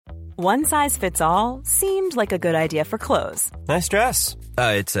One size fits all seemed like a good idea for clothes. Nice dress.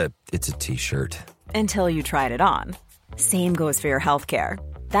 It's a t-shirt. Until you tried it on. Same goes for your healthcare.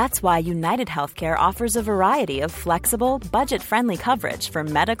 That's why United Healthcare offers a variety of flexible, budget-friendly coverage for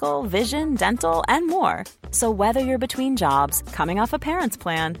medical, vision, dental, and more. So whether you're between jobs, coming off a parent's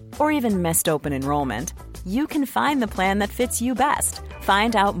plan, or even missed open enrollment, you can find the plan that fits you best.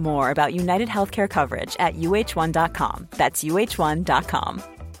 Find out more about United Healthcare coverage at uh1.com. That's uh1.com.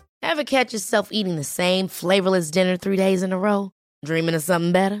 Ever catch yourself eating the same flavorless dinner 3 days in a row? Dreaming of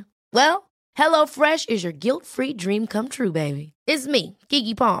something better? Well, HelloFresh is your guilt-free dream come true, baby. It's me,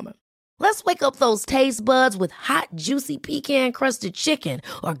 Keke Palmer. Let's wake up those taste buds with hot, juicy pecan-crusted chicken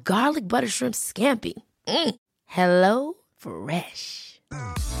or garlic butter shrimp scampi. Hello Fresh.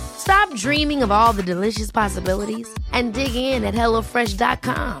 Stop dreaming of all the delicious possibilities and dig in at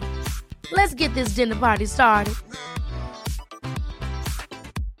HelloFresh.com. Let's get this dinner party started.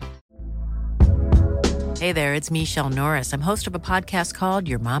 Hey there, it's Michelle Norris. I'm host of a podcast called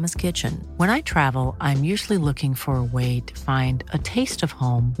Your Mama's Kitchen. When I travel, I'm usually looking for a way to find a taste of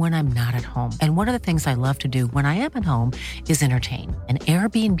home when I'm not at home. And one of the things I love to do when I am at home is entertain. And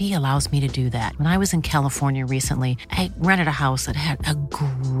Airbnb allows me to do that. When I was in California recently, I rented a house that had a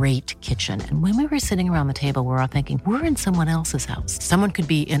great kitchen. And when we were sitting around the table, we're all thinking, we're in someone else's house. Someone could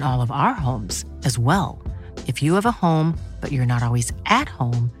be in all of our homes as well. If you have a home, but you're not always at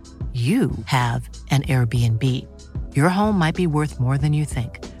home, you have an Airbnb. Your home might be worth more than you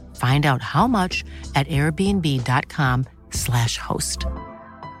think. Find out how much at airbnb.com/host.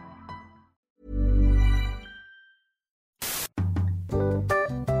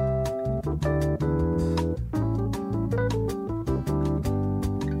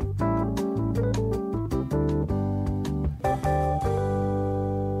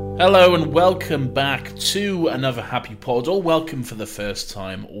 Hello and welcome back to another Happy Pod, or welcome for the first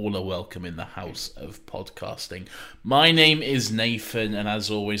time. All are welcome in the house of podcasting. My name is Nathan, and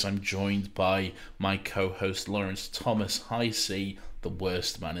as always I'm joined by my co-host Lawrence Thomas. Hi C, the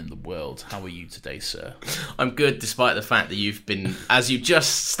worst man in the world. How are you today, sir? I'm good, despite the fact that you've been, as you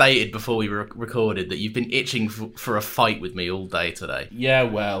just stated before we recorded, that you've been itching for a fight with me all day today. Yeah,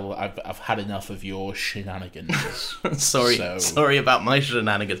 well, I've had enough of your shenanigans. Sorry about my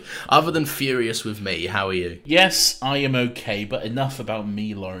shenanigans. Other than furious with me, how are you? Yes, I am okay, but enough about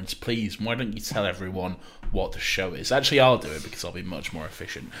me, Lawrence. Please, why don't you tell everyone what the show is? Actually, I'll do it because I'll be much more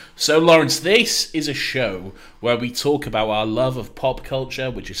efficient. So, Lawrence, this is a show where we talk about our love of pop culture,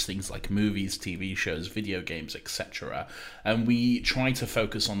 which is things like movies, TV shows, video games, etc. And we try to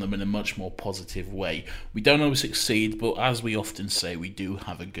focus on them in a much more positive way. We don't always succeed, but as we often say, we do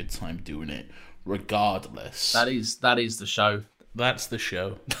have a good time doing it, regardless. That is the show. That's the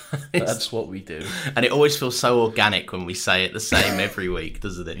show. That's what we do. And it always feels so organic when we say it the same every week,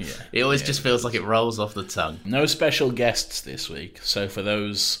 doesn't it? Yeah. It always just feels like it rolls off the tongue. No special guests this week. So for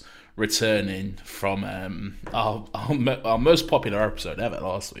those returning from our most popular episode ever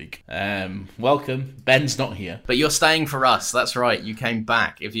last week, welcome. Ben's not here. But you're staying for us. That's right. You came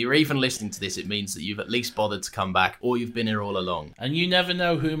back. If you're even listening to this, it means that you've at least bothered to come back, or you've been here all along. And you never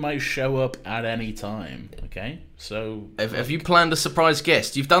know who might show up at any time, okay? So have you planned a surprise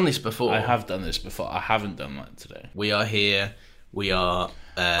guest? You've done this before. I have done this before. I haven't done that today. We are here. We are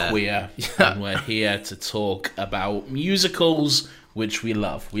queer. And we're here to talk about musicals, which we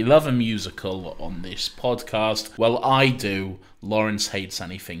love. We love a musical on this podcast. Well, I do. Lawrence hates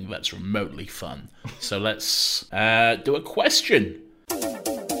anything that's remotely fun. So let's do a question.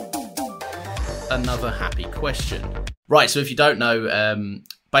 Another happy question. Right, so if you don't know,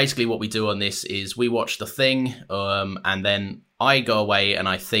 basically what we do on this is we watch The Thing, and then I go away and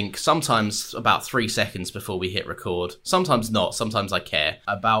I think, sometimes about 3 seconds before we hit record, sometimes not, sometimes I care,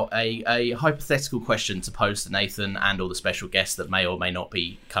 about a hypothetical question to pose to Nathan and all the special guests that may or may not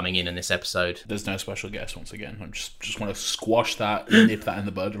be coming in this episode. There's no special guest once again. I just want to squash that, nip that in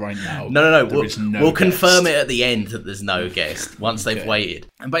the bud right now. No. We'll confirm it at the end that there's no guest once they've waited.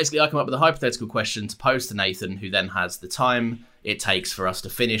 And basically I come up with a hypothetical question to pose to Nathan, who then has the time it takes for us to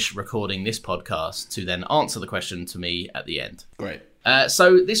finish recording this podcast to then answer the question to me at the end. Great.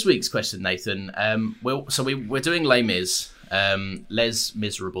 So this week's question, Nathan, we're doing Les Mis, Les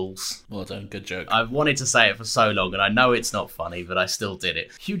Miserables. Well done, good joke. I've wanted to say it for so long, and I know it's not funny, but I still did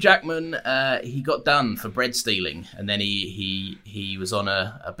it. Hugh Jackman, he got done for bread stealing, and then he was on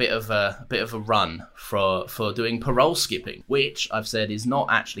a bit of a run for doing parole skipping, which I've said is not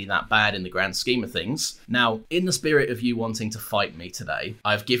actually that bad in the grand scheme of things. Now, in the spirit of you wanting to fight me today,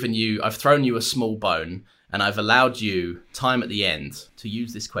 I've thrown you a small bone. and I've allowed you time at the end to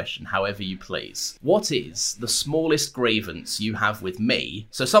use this question however you please. What is the smallest grievance you have with me?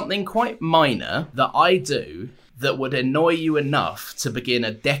 So something quite minor that I do that would annoy you enough to begin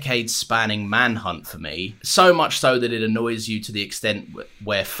a decade-spanning manhunt for me, so much so that it annoys you to the extent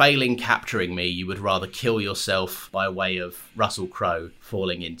where failing capturing me, you would rather kill yourself by way of Russell Crowe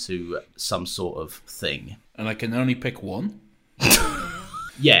falling into some sort of thing. And I can only pick one?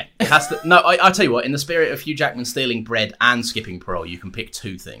 Yeah, it has to. No, I tell you what. In the spirit of Hugh Jackman stealing bread and skipping parole, you can pick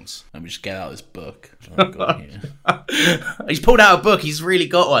 2 things. Let me just get out this book. I've got here. He's pulled out a book. He's really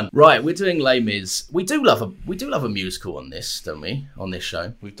got one. Right, we're doing Les Mis. We do love a musical on this, don't we? On this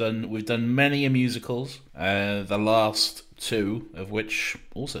show, We've done many musicals. The last 2 of which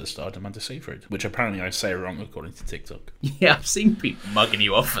also starred Amanda Seyfried, which apparently I say wrong according to TikTok. Yeah, I've seen people mugging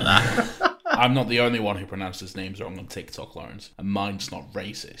you off for that. I'm not the only one who pronounces names wrong on TikTok, Lawrence. And mine's not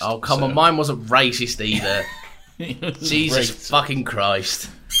racist. Oh, come on. Mine wasn't racist either. Jesus Racist. fucking Christ.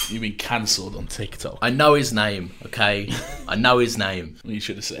 You've been cancelled on TikTok. I know his name, okay? I know his name. You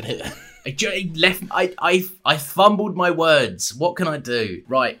should have said it. I fumbled my words. What can I do?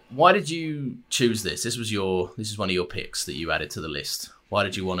 Right, why did you choose this? This is one of your picks that you added to the list. Why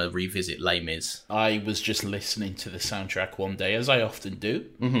did you want to revisit Les Mis? I was just listening to the soundtrack one day, as I often do,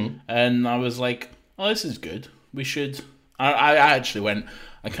 and I was like, "Oh, this is good. We should." I actually went,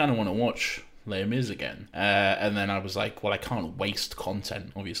 "I kind of want to watch Les Mis again," and then I was like, "Well, I can't waste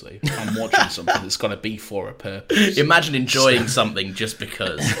content. Obviously, I'm watching something that's got to be for a purpose." Imagine enjoying something just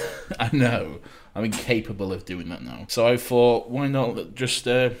because. I know. I'm incapable of doing that now. So I thought, why not just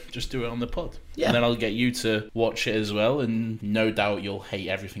do it on the pod? Yeah. And then I'll get you to watch it as well, and no doubt you'll hate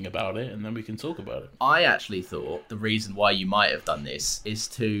everything about it, and then we can talk about it. I actually thought the reason why you might have done this is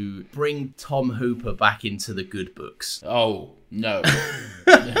to bring Tom Hooper back into the good books. Oh, no.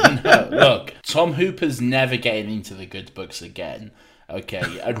 No, look, Tom Hooper's never getting into the good books again,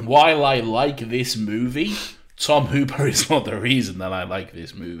 okay? And while I like this movie, Tom Hooper is not the reason that I like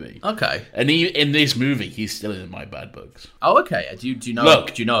this movie. Okay. And in this movie, he's still in my bad books. Oh, okay. Do you know?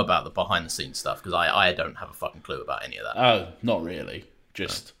 Look. Do you know about the behind the scenes stuff? Because I don't have a fucking clue about any of that. Oh, not really.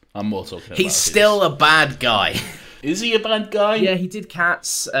 Just, I'm more talking about He's still a bad guy. Is he a bad guy? Yeah, he did Cats.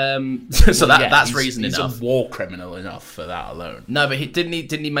 So that's reason he's enough. He's a war criminal enough for that alone. No, but didn't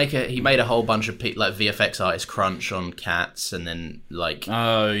he made a whole bunch of like VFX artist crunch on Cats, and then like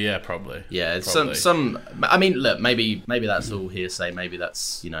Oh yeah, probably. yeah, Probably. some. I mean, look, maybe that's all hearsay. Maybe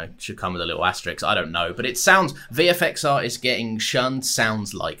that's should come with a little asterisk. I don't know, but it sounds VFX artist getting shunned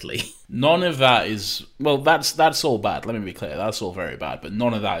sounds likely. None of that is that's all bad. Let me be clear, that's all very bad. But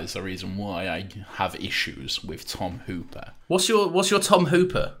none of that is the reason why I have issues with Tom Hooper. What's your Tom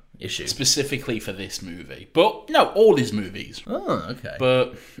Hooper issue? Specifically for this movie, but no, all his movies. Oh, okay.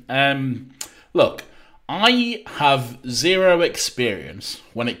 But look, I have zero experience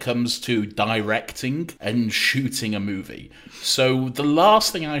when it comes to directing and shooting a movie. So the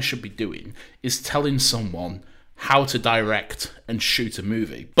last thing I should be doing is telling someone how to direct and shoot a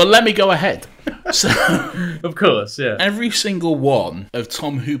movie. But let me go ahead. So, Of course, yeah. every single one of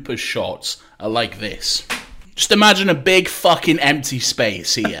Tom Hooper's shots are like this. Just imagine a big fucking empty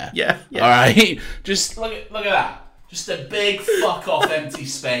space here. Yeah. All right? Just look at that. Just a big fuck off empty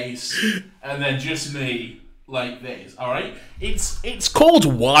space, and then just me like this. All right? It's called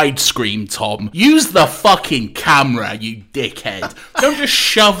widescreen, Tom. Use the fucking camera, you dickhead. Don't just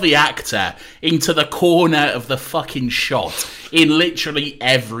shove the actor into the corner of the fucking shot in literally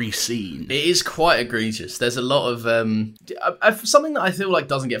every scene. It is quite egregious. There's a lot of something that I feel like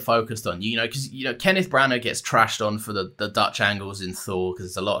doesn't get focused on. Because Kenneth Branagh gets trashed on for the Dutch angles in Thor,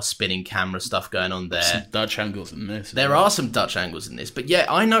 because there's a lot of spinning camera stuff going on there. Some Dutch angles in this. There are some Dutch angles in this, but yeah,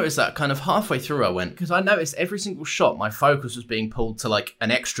 I noticed that kind of halfway through I went, because I noticed every single shot, my focus was being pulled to like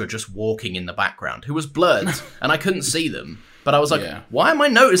an extra just walking in the background who was blurred and I couldn't see them. But I was like, why am I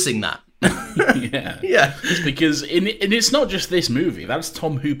noticing that? Yeah. Yeah. It's because, and it's not just this movie, that's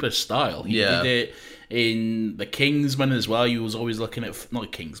Tom Hooper's style. He did it in The Kingsman as well. He was always looking at,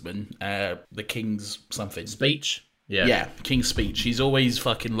 not Kingsman, The King's something. Speech? Yeah, King's Speech. He's always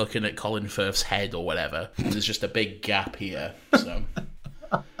fucking looking at Colin Firth's head or whatever. There's just a big gap here, so...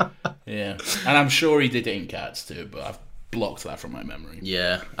 Yeah, and I'm sure he did it in Cats too, but blocked that from my memory.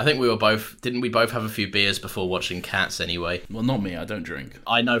 Yeah, I think didn't we both have a few beers before watching Cats anyway? Well, not me, I don't drink.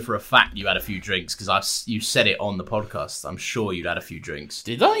 I know for a fact you had a few drinks, because you said it on the podcast. I'm sure you'd had a few drinks.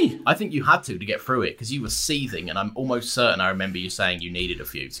 Did I? I think you had to get through it, because you were seething, and I'm almost certain I remember you saying you needed a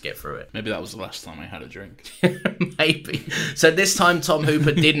few to get through it. Maybe that was the last time I had a drink. Maybe. So this time Tom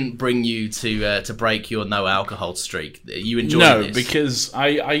Hooper didn't bring you to break your no alcohol streak. You enjoyed this? No, because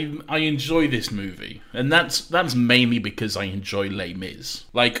I enjoy this movie, and that's mainly because I enjoy Les Mis.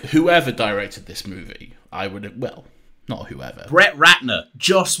 Like, whoever directed this movie, I would have... Well, not whoever. Brett Ratner,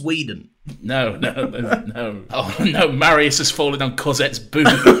 Joss Whedon. No. Oh, no, Marius has fallen on Cosette's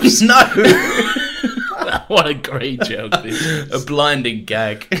boobs. No! What a great joke this is. A blinding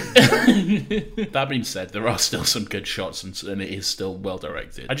gag. That being said, there are still some good shots, and it is still well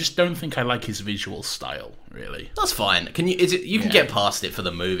directed. I just don't think I like his visual style, really. That's fine. You can get past it for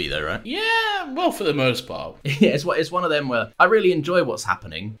the movie, though, right? Yeah, well, for the most part. Yeah, it's one of them where I really enjoy what's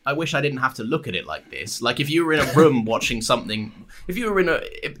happening. I wish I didn't have to look at it like this. Like, if you were in a room watching something... If you were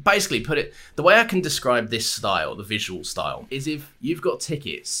basically put it... The way I can describe this style, the visual style, is if you've got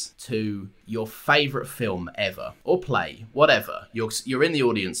tickets to your favourite film ever, or play, whatever. You're in the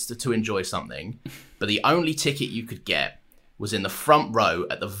audience to enjoy something, but the only ticket you could get was in the front row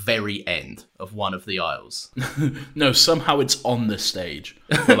at the very end of one of the aisles. No, somehow it's on the stage.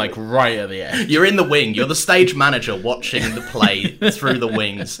 Like, right at the end. You're in the wing. You're the stage manager watching the play through the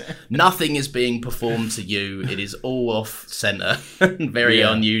wings. Nothing is being performed to you. It is all off-centre. Very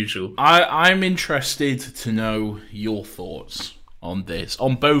unusual. I'm interested to know your thoughts on this.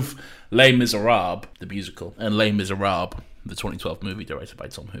 On both Les Miserables, the musical, and Les Miserables, the 2012 movie directed by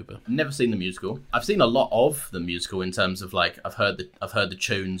Tom Hooper. Never seen the musical. I've seen a lot of the musical in terms of, like, I've heard the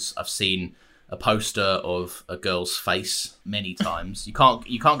tunes. I've seen a poster of a girl's face many times. You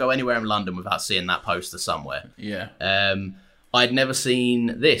can't go anywhere in London without seeing that poster somewhere. Yeah. I'd never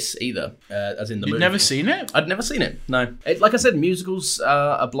seen this either, as in the movie. You'd never seen it? I'd never seen it, no. Like I said, musicals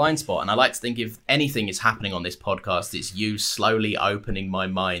are a blind spot, and I like to think if anything is happening on this podcast, it's you slowly opening my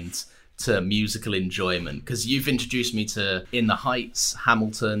mind to musical enjoyment, because you've introduced me to In the Heights,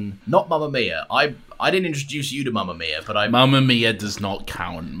 Hamilton, not Mamma Mia. I didn't introduce you to Mamma Mia, but Mamma Mia does not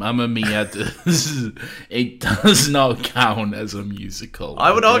count. Mamma Mia does not count as a musical.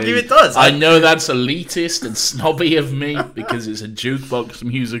 I would argue it does. I know that's elitist and snobby of me because it's a jukebox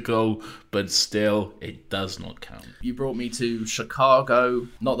musical, but still, it does not count. You brought me to Chicago,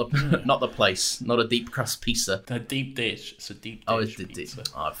 not the place, not a deep crust pizza. A deep dish. It's a deep dish. Oh, it's the pizza.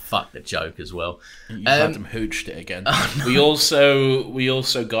 Oh, fuck the joke as well. You had them hooched it again. We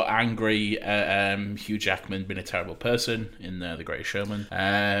also got angry at Hugh Jackman being a terrible person in The Greatest Showman.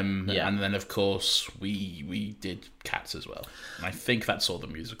 And then, of course, we did Cats as well. And I think that's all the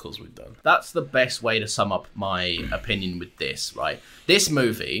musicals we've done. That's the best way to sum up my opinion with this, right? This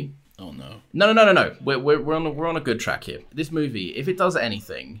movie... Oh, no. No. We're on a good track here. This movie, if it does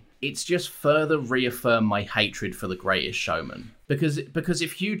anything, it's just further reaffirm my hatred for The Greatest Showman. Because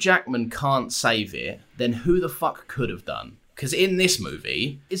if Hugh Jackman can't save it, then who the fuck could have done? Because in this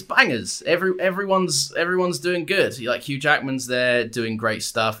movie, it's bangers. Everyone's doing good. Like, Hugh Jackman's there doing great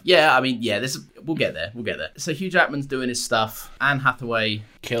stuff. Yeah, I mean, yeah, we'll get there. So Hugh Jackman's doing his stuff. Anne Hathaway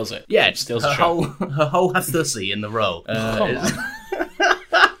kills it. Yeah, steals her whole Hathussy in the role.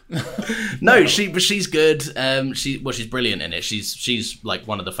 No, she's good. She's brilliant in it. She's like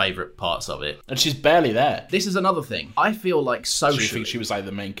one of the favourite parts of it, and she's barely there. This is another thing. I feel like socially, you think she was like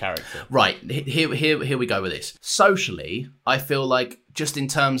the main character, right? Here we go with this. Socially, I feel like just in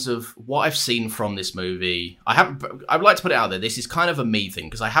terms of what I've seen from this movie, I'd like to put it out there. This is kind of a me thing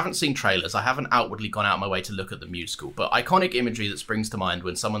because I haven't seen trailers. I haven't outwardly gone out of my way to look at the musical, but iconic imagery that springs to mind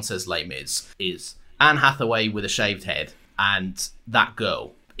when someone says Les Mis is Anne Hathaway with a shaved head and that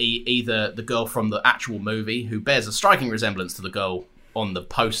girl. Either the girl from the actual movie, who bears a striking resemblance to the girl on the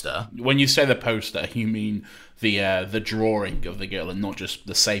poster. When you say the poster, you mean the drawing of the girl and not just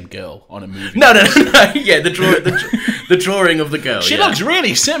the same girl on a movie. No. Yeah, the drawing of the girl. She looks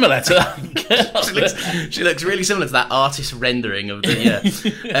really similar to that girl. she looks really similar to that artist rendering of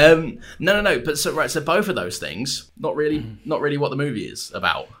the. Yeah. No. But so both of those things, not really what the movie is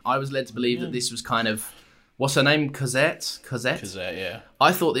about. I was led to believe that this was kind of. What's her name? Cosette, yeah.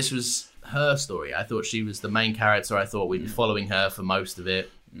 I thought this was her story. I thought she was the main character. I thought we'd be following her for most of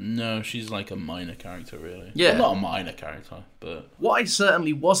it. No, she's like a minor character, really. Yeah. Well, not a minor character, but... What I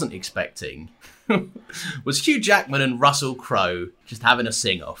certainly wasn't expecting was Hugh Jackman and Russell Crowe just having a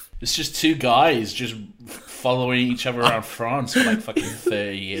sing-off. It's just two guys just following each other around France for like fucking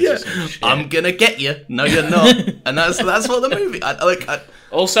 30 years or some shit. I'm gonna get you. No, you're not. And that's what the movie...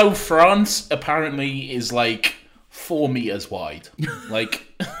 Also, France apparently is like 4 meters wide. Like,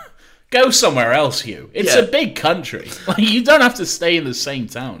 go somewhere else, Hugh. It's a big country. Like, you don't have to stay in the same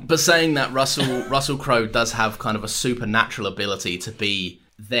town. But saying that, Russell Crowe does have kind of a supernatural ability to be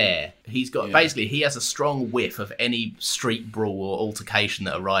there. He's got basically he has a strong whiff of any street brawl or altercation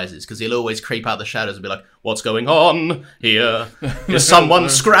that arises, because he'll always creep out the shadows and be like, "What's going on here? Is someone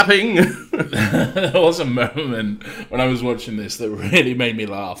scrapping?" There was a moment when I was watching this that really made me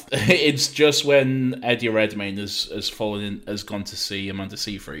laugh. It's just when Eddie Redmayne has gone to see Amanda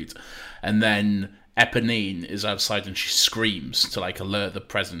Seyfried, and then Eponine is outside and she screams to like alert the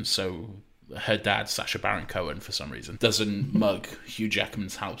presence, so her dad, Sacha Baron Cohen, for some reason, doesn't mug Hugh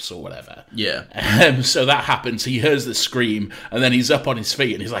Jackman's house or whatever. Yeah. So that happens. He hears the scream, and then he's up on his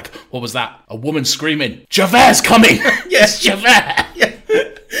feet, and he's like, "What was that? A woman screaming? Javert's coming!" Yes, Javert! Yeah.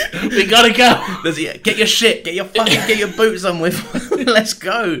 We gotta go! Get your shit, get your boots on with. Let's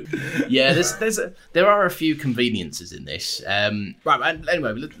go. Yeah, there are a few conveniences in this. Right,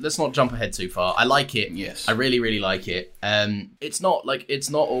 anyway, let's not jump ahead too far. I like it. Yes. I really, really like it. It's not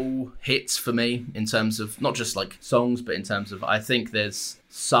all hits for me in terms of not just like songs, but in terms of I think there's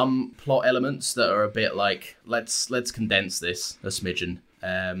some plot elements that are a bit like let's condense this a smidgen.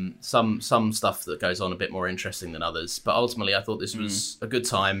 Some stuff that goes on a bit more interesting than others, but ultimately I thought this was a good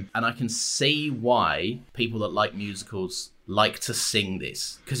time, and I can see why people that like musicals like to sing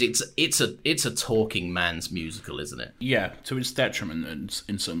this, because it's a talking man's musical, isn't it? Yeah, to its detriment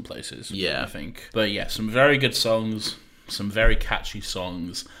in some places. Yeah, I think. But yeah, some very good songs, some very catchy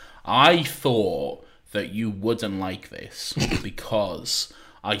songs. I thought that you wouldn't like this because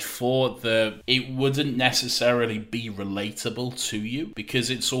I thought that it wouldn't necessarily be relatable to you, because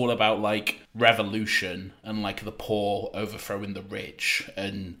it's all about like revolution and like the poor overthrowing the rich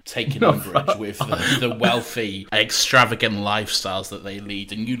and taking umbrage with the wealthy, extravagant lifestyles that they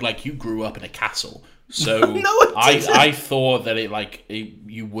lead. And you grew up in a castle. So I thought that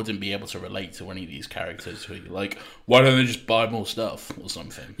you wouldn't be able to relate to any of these characters who you're like, why don't they just buy more stuff or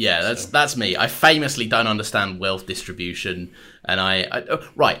something? Yeah, that's me. I famously don't understand wealth distribution, and I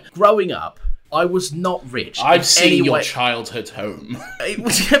growing up, I was not rich. I've seen your childhood home.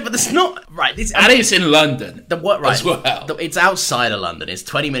 But it's not right. And it's in London. As well. It's outside of London. It's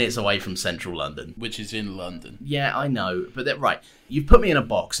 20 minutes away from central London, which is in London. Yeah, I know. But right, you've put me in a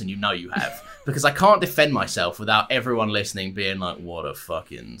box, and you know you have. Because I can't defend myself without everyone listening being like, "What a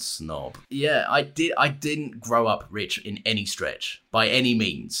fucking snob." Yeah, I didn't grow up rich in any stretch, by any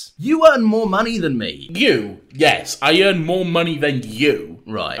means. You earn more money than me. Yes, I earn more money than you.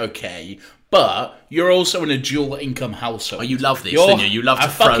 Right. Okay. But you're also in a dual income household. Oh, you love this, don't you? You love to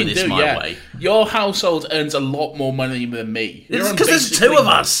throw this my way. Your household earns a lot more money than me. It's because there's two of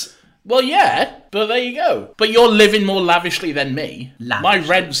us. Well, yeah, but there you go. But you're living more lavishly than me. My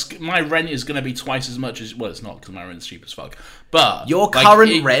rent is going to be twice as much as... Well, it's not, because my rent's cheap as fuck. But your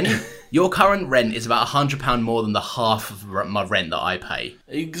current rent is about £100 more than the half of my rent that I pay.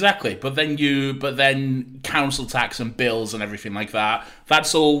 Exactly. But then council tax and bills and everything like that,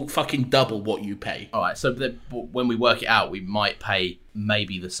 that's all fucking double what you pay. All right, so when we work it out, we might pay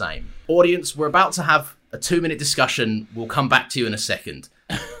maybe the same. Audience, we're about to have a 2-minute discussion. We'll come back to you in a second.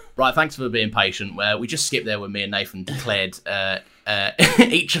 Right, thanks for being patient. We just skipped there when me and Nathan declared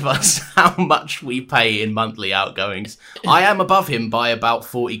each of us how much we pay in monthly outgoings. I am above him by about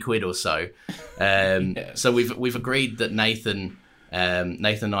 40 quid or so. So we've agreed that Nathan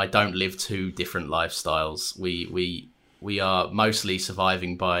and I don't live two different lifestyles. We are mostly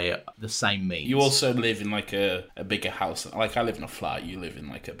surviving by the same means. You also live in like a bigger house. Like I live in a flat, you live in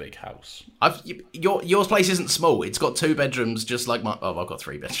like a big house. Your place isn't small. It's got 2 bedrooms, just like my... Oh, I've got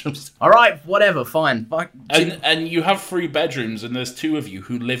 3 bedrooms. All right, whatever, fine. And you have 3 bedrooms, and there's 2 of you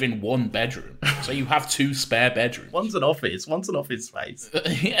who live in 1 bedroom. So you have 2 spare bedrooms. One's an office space.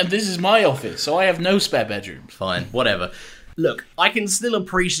 And this is my office, so I have no spare bedrooms. Fine, whatever. Look, I can still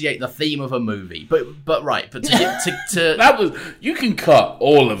appreciate the theme of a movie, but to that was, you can cut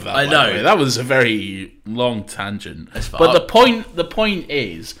all of that. I know that was a very long tangent. But the point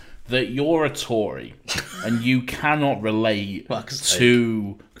is that you're a Tory and you cannot relate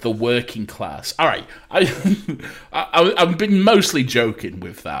to the working class. All right, I've been mostly joking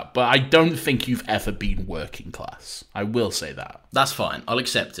with that, but I don't think you've ever been working class. I will say that. That's fine. I'll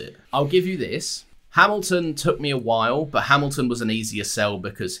accept it. I'll give you this. Hamilton took me a while, but Hamilton was an easier sell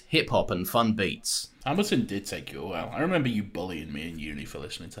because hip-hop and fun beats. Hamilton did take you a while. I remember you bullying me in uni for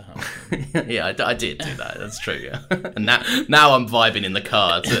listening to Hamilton. Yeah, I did do that. That's true, yeah. And now I'm vibing in the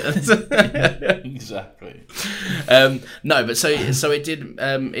car. Exactly. No, but so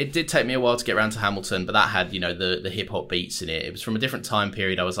it did take me a while to get around to Hamilton, but that had, the hip-hop beats in it. It was from a different time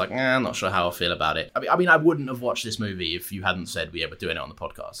period. I was like, I'm not sure how I feel about it. I mean, I wouldn't have watched this movie if you hadn't said we were doing it on the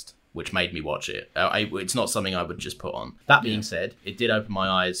podcast, which made me watch it. It's not something I would just put on. That being said, it did open my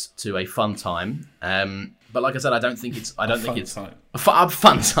eyes to a fun time. But like I said, I don't think it's a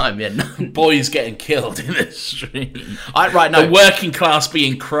fun time. Yeah, no. Boys getting killed in the street. No. The working class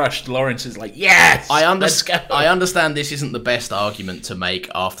being crushed. Lawrence is like, yes. Let's go. I understand this isn't the best argument to make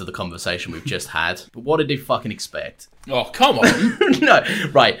after the conversation we've just had. But what did he fucking expect? Oh, come on. No,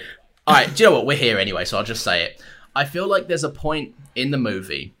 right. All right. Do you know what? We're here anyway, so I'll just say it. I feel like there's a point in the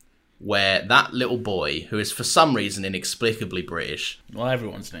movie where that little boy, who is for some reason inexplicably British... Well,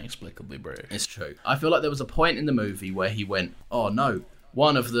 everyone's inexplicably British. It's true. I feel like there was a point in the movie where he went, oh no,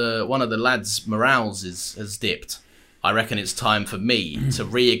 one of the lads' morals has dipped. I reckon it's time for me to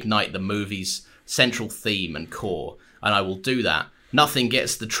reignite the movie's central theme and core, and I will do that. Nothing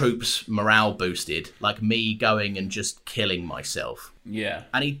gets the troops' morale boosted like me going and just killing myself. Yeah.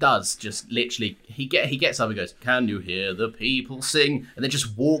 And he does, just literally, he gets up and goes, can you hear the people sing? And then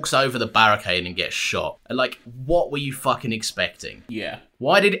just walks over the barricade and gets shot. And like, what were you fucking expecting? Yeah.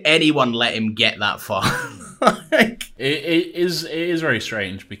 Why did anyone let him get that far? It is very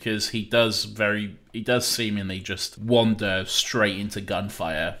strange because he does seemingly just wander straight into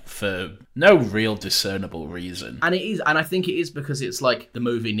gunfire for no real discernible reason. And I think it is because it's like the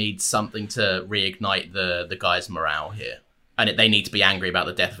movie needs something to reignite the guy's morale here. And they need to be angry about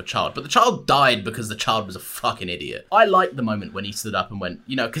the death of a child. But the child died because the child was a fucking idiot. I like the moment when he stood up and went,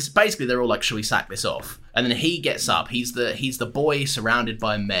 because basically they're all like, shall we sack this off? And then he gets up. He's the boy surrounded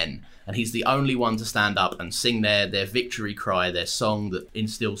by men. And he's the only one to stand up and sing their victory cry, their song that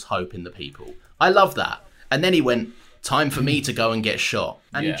instills hope in the people. I love that. And then he went, time for me to go and get shot.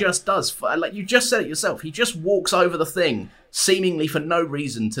 And he just does. Like you just said it yourself. He just walks over the thing, seemingly for no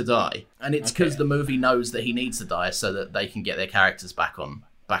reason to die. And it's because the movie knows that he needs to die so that they can get their characters back on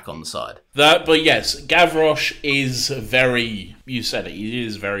the side. But yes, Gavroche is you said it, he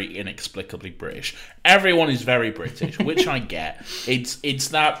is very inexplicably British. Everyone is very British, which I get. It's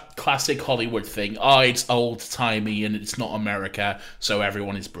that classic Hollywood thing. It's old-timey and it's not America, so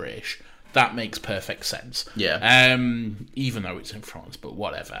everyone is British. That makes perfect sense. Yeah. Even though it's in France, but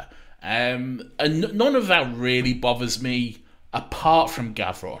whatever. And none of that really bothers me, apart from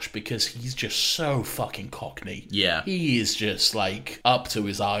Gavroche, because he's just so fucking cockney. Yeah. He is just, like, up to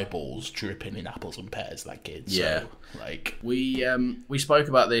his eyeballs, dripping in apples and pears, that kid. Yeah. So, like... We spoke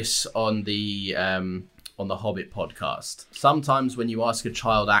about this on the Hobbit podcast. Sometimes when you ask a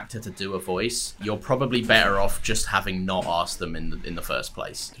child actor to do a voice, you're probably better off just having not asked them in the first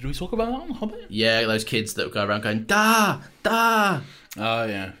place. Did we talk about that on the Hobbit? Yeah, those kids that go around going, da, da. Oh,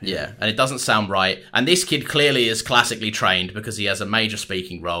 yeah. Yeah, and it doesn't sound right. And this kid clearly is classically trained because he has a major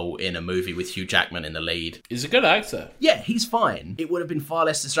speaking role in a movie with Hugh Jackman in the lead. He's a good actor. Yeah, he's fine. It would have been far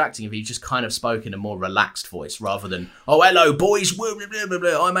less distracting if he just kind of spoke in a more relaxed voice rather than, oh, hello, boys, blah, blah, blah,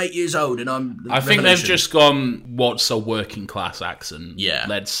 blah. I'm 8 years old and I'm... I think they've just gone, what's a working class accent? Yeah.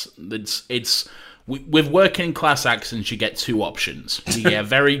 With working class accents, you get two options. You get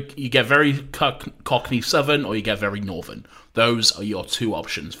very Cockney Southern, or you get very Northern. Those are your two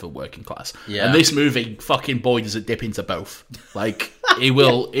options for working class. Yeah. And this movie, fucking boy, does it dip into both. Like it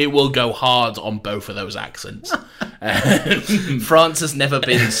will go hard on both of those accents. France has never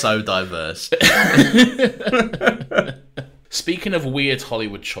been so diverse. Speaking of weird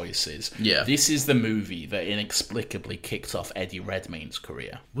Hollywood choices, this is the movie that inexplicably kicked off Eddie Redmayne's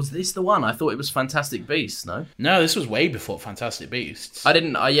career. Was this the one? I thought it was Fantastic Beasts, no? No, this was way before Fantastic Beasts. I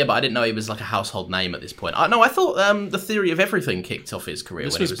didn't know he was like a household name at this point. I thought The Theory of Everything kicked off his career.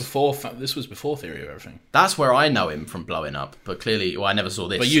 This was before Theory of Everything. That's where I know him from blowing up, but clearly, I never saw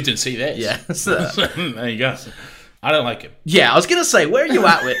this. But you didn't see this. Yeah. There you go. I don't like him. Yeah, I was going to say, where are you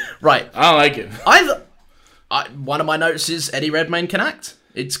at with... Right. I don't like him. One of my notes is Eddie Redmayne can act.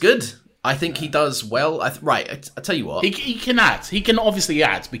 It's good. I think he does well. I tell you what. He can act. He can obviously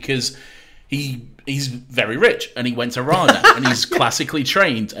act because he's very rich, and he went to Rana, and he's classically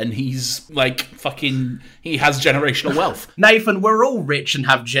trained, and he's like he has generational wealth. Nathan, we're all rich and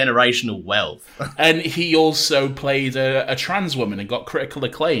have generational wealth. And he also played a trans woman and got critical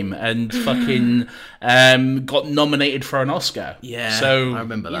acclaim and fucking got nominated for an Oscar. Yeah, so I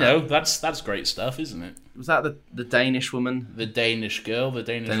remember that. You know, that's great stuff, isn't it? Was that the Danish woman? The Danish girl, the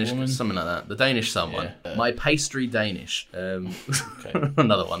Danish woman? Something like that. The Danish someone. Yeah. My pastry Danish. Okay.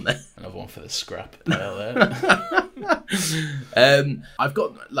 Another one there. Another one for the scrap pile there. I've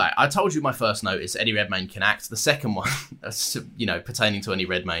got, I told you my first note is Eddie Redmayne can act. The second one, pertaining to Eddie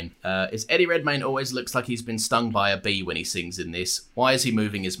Redmayne, is Eddie Redmayne always looks like he's been stung by a bee when he sings in this. Why is he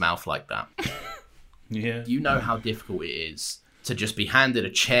moving his mouth like that? Yeah. You know how difficult it is to just be handed a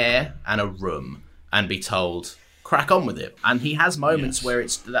chair and a room and be told, crack on with it. And he has moments where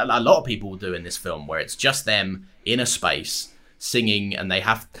it's, a lot of people will do in this film, where it's just them in a space singing, and they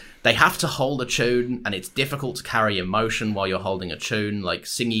have to hold a tune, and it's difficult to carry emotion while you're holding a tune. Like,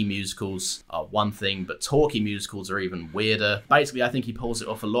 singy musicals are one thing, but talky musicals are even weirder. Basically, I think he pulls it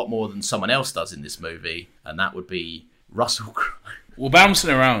off a lot more than someone else does in this movie, and that would be Russell Crowe. We're bouncing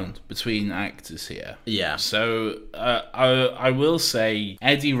around between actors here. Yeah. So I will say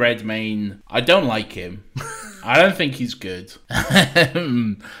Eddie Redmayne, I don't like him. I don't think he's good.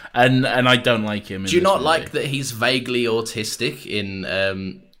 and I don't like him. Do you not like that he's vaguely autistic in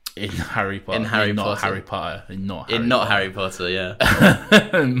Harry Potter? In Harry not Potter. Harry Potter. Harry Potter, yeah.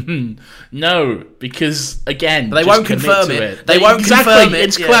 No, because again, but they just won't commit confirm to it. They won't confirm it.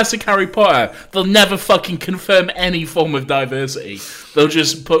 It's classic Harry Potter. They'll never fucking confirm any form of diversity. They'll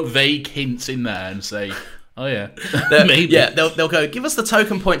just put vague hints in there and say, "Oh yeah, maybe." Yeah, they'll go, give us the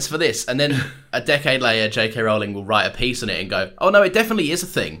token points for this, and then a decade later, J.K. Rowling will write a piece on it and go, "Oh no, it definitely is a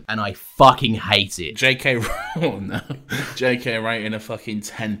thing," and I fucking hate it. J.K. writing a fucking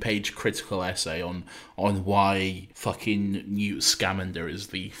 10-page critical essay on why fucking Newt Scamander is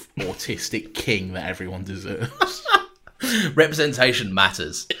the autistic king that everyone deserves. Representation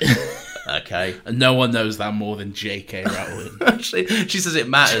matters. Okay. And no one knows that more than J.K. Rowling. She says it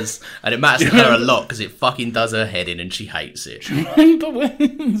matters, and it matters to her a lot because it fucking does her head in and she hates it. Remember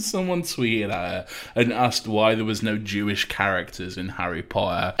when someone tweeted at her and asked why there was no Jewish characters in Harry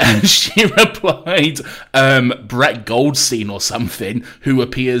Potter? And she replied, Brett Goldstein or something, who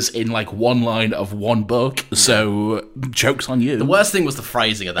appears in like one line of one book. So, joke's on you. The worst thing was the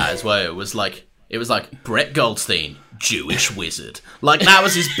phrasing of that as well. It was like Brett Goldstein, Jewish wizard. Like, that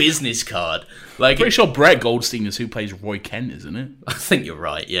was his business card. Like, pretty sure Brett Goldstein is who plays Roy Kent, isn't it? I think you're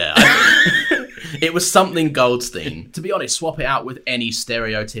right, yeah. It was something Goldstein. To be honest, swap it out with any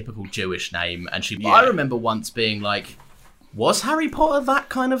stereotypical Jewish name, and I remember once being like, was Harry Potter that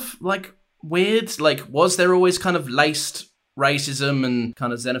kind of, like, weird? Like, was there always kind of laced racism and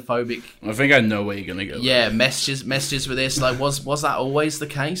kind of xenophobic? I think I know where you're gonna go. Yeah, messages with this. Like, was that always the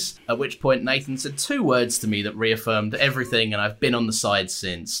case? At which point Nathan said 2 words to me that reaffirmed everything, and I've been on the side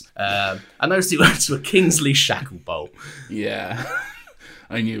since. And those 2 words were Kingsley Shacklebolt. Yeah,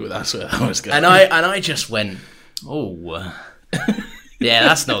 I knew that's where I was going. And I just went, oh, yeah,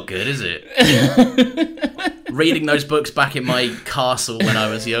 that's not good, is it? Reading those books back in my castle when I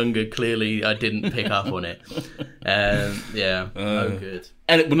was younger, clearly I didn't pick up on it. No good.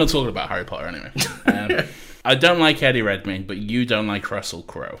 And we're not talking about Harry Potter anyway. I don't like Eddie Redmayne, but you don't like Russell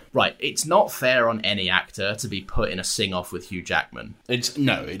Crowe. Right, it's not fair on any actor to be put in a sing-off with Hugh Jackman. It's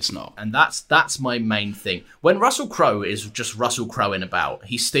not. And that's my main thing. When Russell Crowe is just Russell Crowe-ing about,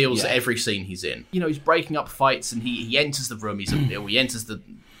 he steals every scene he's in. You know, he's breaking up fights and he enters the room, he enters the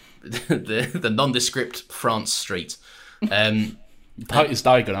nondescript France street. It's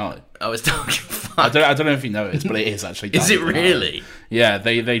Diagon Alley. Oh, it's Diagon. I don't know if you know it, but it is actually Diagon Is it really? Alley. Yeah,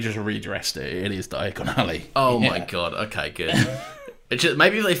 they just redressed it. It is Diagon Alley. Oh my god, okay, good.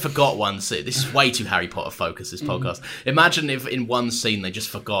 Maybe they forgot one scene. This is way too Harry Potter focused, this podcast. Imagine if in one scene they just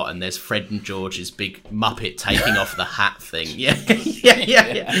forgot and there's Fred and George's big Muppet taking off the hat thing. Yeah.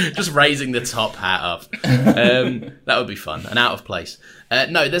 Just raising the top hat up. That would be fun and out of place.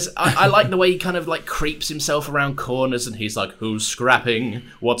 I like the way he kind of like creeps himself around corners and he's like, who's scrapping?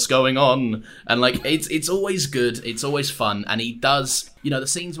 What's going on? And like, it's always good. It's always fun. And he does, the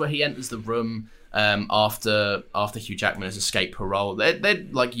scenes where he enters the room after Hugh Jackman has escaped parole, they're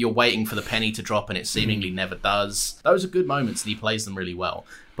like, you're waiting for the penny to drop and it seemingly never does. Those are good moments and he plays them really well.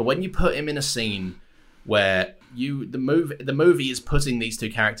 But when you put him in a scene where the movie is putting these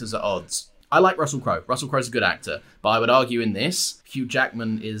 2 characters at odds, I like Russell Crowe. Russell Crowe's a good actor. But I would argue in this, Hugh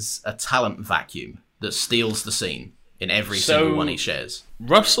Jackman is a talent vacuum that steals the scene in every single one he shares.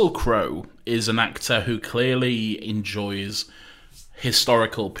 Russell Crowe is an actor who clearly enjoys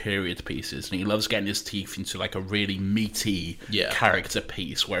historical period pieces, and he loves getting his teeth into like a really meaty character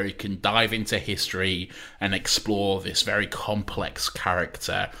piece where he can dive into history and explore this very complex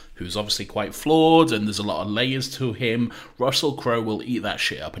character who's obviously quite flawed, and there's a lot of layers to him. Russell Crowe will eat that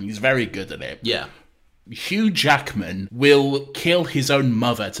shit up, and he's very good at it. Yeah. Hugh Jackman will kill his own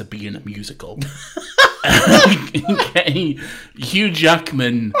mother to be in a musical. Okay. Hugh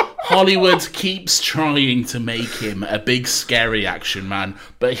Jackman, Hollywood keeps trying to make him a big scary action man,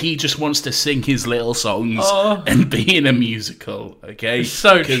 but he just wants to sing his little songs and be in a musical, okay? It's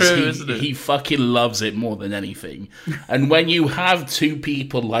so true, isn't it? He fucking loves it more than anything. And when you have two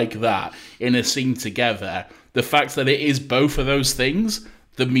people like that in a scene together, the fact that it is both of those things,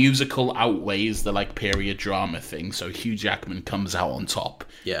 the musical outweighs the like period drama thing, so Hugh Jackman comes out on top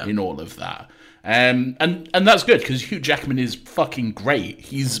in all of that. And that's good, because Hugh Jackman is fucking great.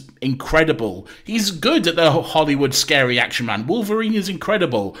 He's incredible. He's good at the Hollywood scary action man. Wolverine is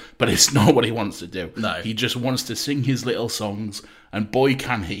incredible, but it's not what he wants to do. No. He just wants to sing his little songs, and boy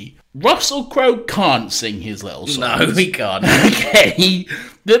can he. Russell Crowe can't sing his little songs. No, he can't. Okay.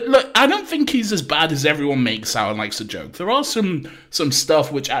 Look, I don't think he's as bad as everyone makes out and likes to joke. There are some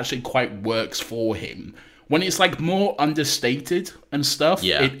stuff which actually quite works for him. When it's like more understated and stuff,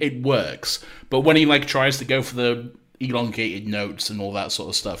 it works. But when he like tries to go for the elongated notes and all that sort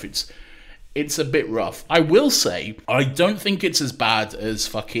of stuff, it's a bit rough. I will say, I don't think it's as bad as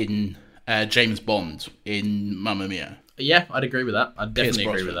fucking James Bond in Mamma Mia. Yeah, I'd agree with that. I'd definitely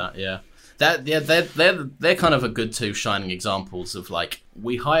agree with that. Yeah. They're kind of a good two shining examples of like,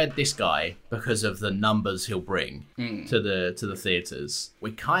 we hired this guy because of the numbers he'll bring to the theaters.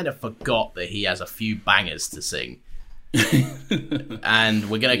 We kind of forgot that he has a few bangers to sing, and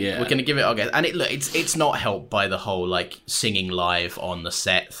we're gonna give it our guess. And it's not helped by the whole like singing live on the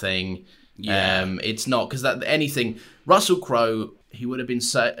set thing. It's not, because that anything Russell Crowe, he would have been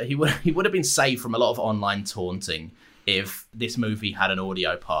saved from a lot of online taunting if this movie had an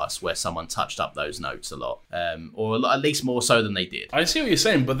audio pass where someone touched up those notes a lot, or at least more so than they did. I see what you're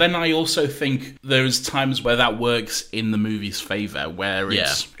saying, but then I also think there's times where that works in the movie's favour, where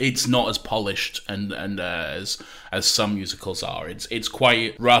it's not as polished and as some musicals are. It's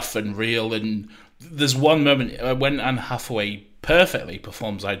quite rough and real, and there's one moment when Anne Hathaway perfectly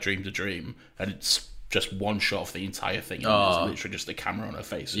performs "I Dreamed a Dream," and it's just one shot of the entire thing, and it's literally just the camera on her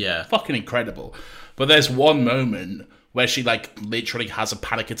face. Yeah. Fucking incredible. But there's one moment where she like literally has a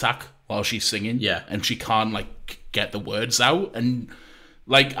panic attack while she's singing. Yeah. And she can't like get the words out. And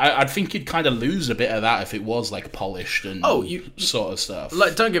like I think you'd kind of lose a bit of that if it was like polished and sort of stuff.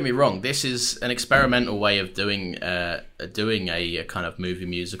 Like, don't get me wrong, this is an experimental way of doing a kind of movie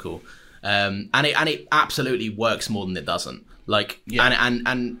musical. And it absolutely works more than it doesn't. Like,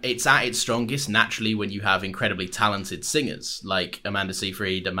 and it's at its strongest naturally when you have incredibly talented singers like Amanda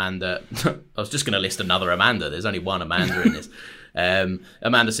Seyfried, I was just going to list another Amanda. There's only one Amanda in this.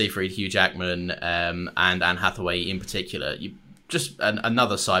 Amanda Seyfried, Hugh Jackman, and Anne Hathaway in particular.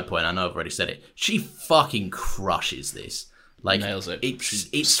 Another side point, I know I've already said it. She fucking crushes this. Like, nails it.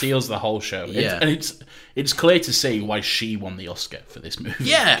 It steals the whole show. Yeah. It's clear to see why she won the Oscar for this movie.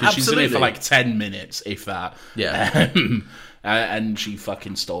 Yeah, absolutely. She's in it for like 10 minutes, if that. Yeah. And she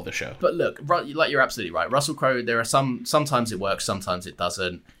fucking stole the show. But look, like, you're absolutely right. Russell Crowe, there are sometimes it works, sometimes it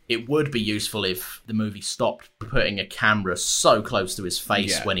doesn't. It would be useful if the movie stopped putting a camera so close to his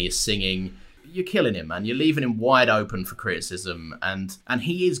face when he is singing. You're killing him, man. You're leaving him wide open for criticism, and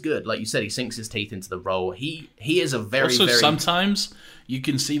he is good. Like you said, he sinks his teeth into the role. He is a very sometimes you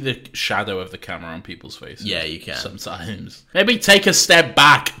can see the shadow of the camera on people's faces. Yeah, you can. Sometimes. Maybe take a step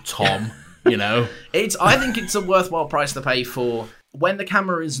back, Tom. You know? I think it's a worthwhile price to pay for when the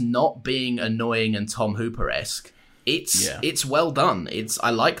camera is not being annoying and Tom Hooper-esque. It's well done. I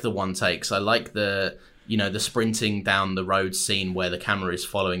like the one takes. I like the sprinting down the road scene where the camera is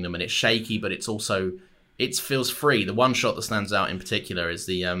following them and it's shaky, but it feels free. The one shot that stands out in particular is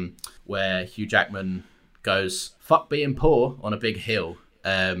the where Hugh Jackman goes "fuck being poor" on a big hill,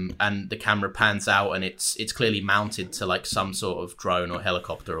 and the camera pans out and it's clearly mounted to like some sort of drone or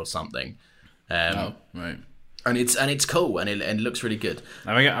helicopter or something. Right. And it's cool and it looks really good.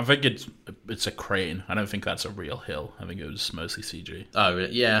 I think it's a crane. I don't think that's a real hill. I think it was mostly CG. Oh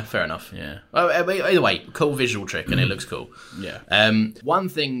yeah, fair enough. Yeah. Well, either way, cool visual trick and it looks cool. Yeah. One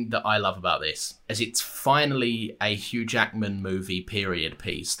thing that I love about this, as it's finally a Hugh Jackman movie period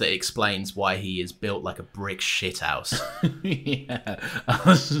piece that explains why he is built like a brick shithouse. Yeah, I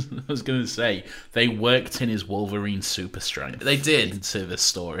was going to say, they worked in his Wolverine super strength. They did. Into the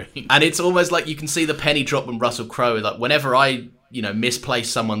story. And it's almost like you can see the penny drop when Russell Crowe, like whenever I, misplace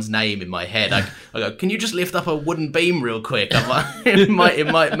someone's name in my head, I go, can you just lift up a wooden beam real quick? I'm like, it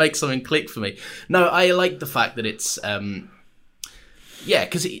might make something click for me. No, I like the fact that it's,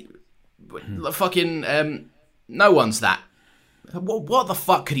 because fucking no one's that. What the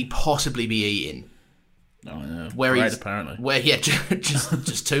fuck could he possibly be eating? Oh, no. Bread, apparently.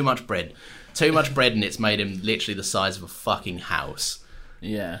 Just too much bread. Too much bread, and it's made him literally the size of a fucking house.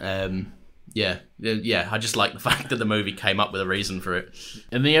 Yeah. Yeah. I just like the fact that the movie came up with a reason for it.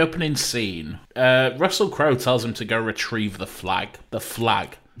 In the opening scene, Russell Crowe tells him to go retrieve the flag. The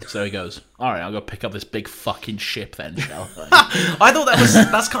flag. So he goes, all right, I'll go pick up this big fucking ship then, shall I? I thought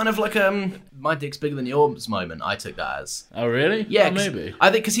that's kind of like my dick's bigger than yours moment. I took that as. Oh, really? Yeah, maybe. I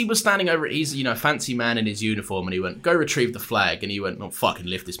think because he was standing over it, he's fancy man in his uniform, and he went, go retrieve the flag, and he went, oh, fucking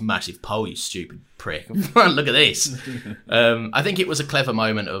lift this massive pole, you stupid prick. Look at this. I think it was a clever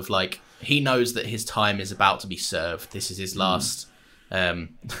moment of like, he knows that his time is about to be served. This is his last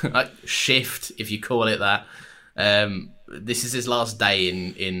shift, if you call it that. This is his last day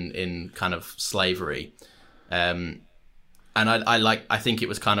in kind of slavery, and I think it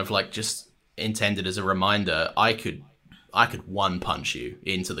was kind of like just intended as a reminder. I could one punch you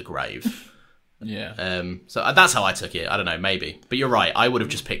into the grave. Yeah. So that's how I took it. I don't know, maybe, but you're right. I would have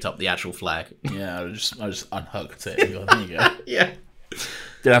just picked up the actual flag. Yeah, I just unhooked it. And go, there you go. Yeah.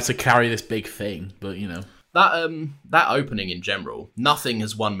 Didn't have to carry this big thing, but That opening in general, nothing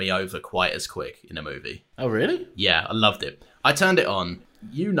has won me over quite as quick in a movie. Oh, really? Yeah, I loved it. I turned it on.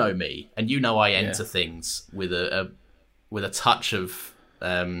 You know me, and you know I enter things with a touch of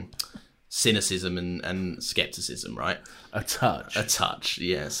cynicism and skepticism, right? A touch. A touch,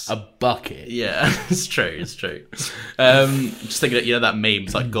 yes. A bucket. Yeah, it's true. Just thinking that, that meme,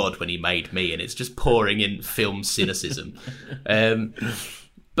 it's like God when he made me, and it's just pouring in film cynicism.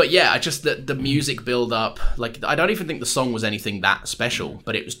 But yeah, the music build up, like, I don't even think the song was anything that special,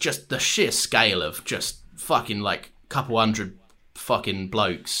 but it was just the sheer scale of just fucking like couple hundred fucking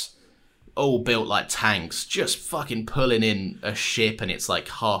blokes all built like tanks, just fucking pulling in a ship, and it's like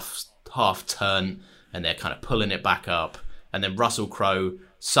half turn, and they're kind of pulling it back up, and then Russell Crowe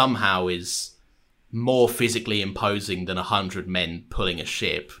somehow is more physically imposing than 100 men pulling a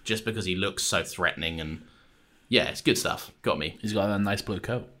ship, just because he looks so threatening. And yeah, it's good stuff. Got me. He's got a nice blue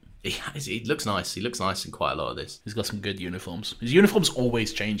coat. He looks nice. He looks nice in quite a lot of this. He's got some good uniforms. His uniform's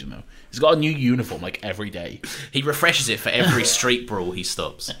always changing, though. He's got a new uniform, like, every day. He refreshes it for every street brawl he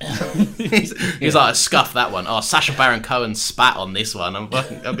stops. He's like, scuff that one. Oh, Sacha Baron Cohen spat on this one. I'm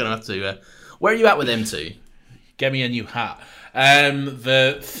going to have to... Where are you at with them two? Get me a new hat.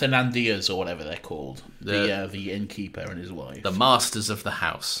 The Thenandias, or whatever they're called. The innkeeper and his wife. The masters of the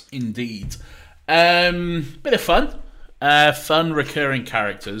house. Indeed. Bit of fun. Fun recurring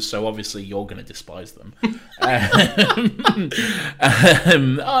characters, so obviously you're going to despise them. I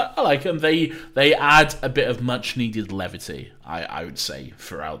like them. They add a bit of much needed levity, I would say,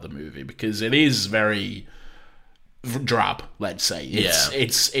 throughout the movie, because it is very drab, let's say. It's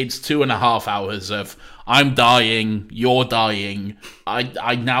 2.5 hours of I'm dying, you're dying,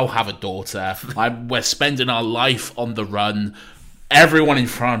 I now have a daughter, we're spending our life on the run, everyone in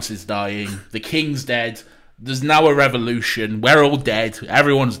France is dying, the king's dead, there's now a revolution, we're all dead,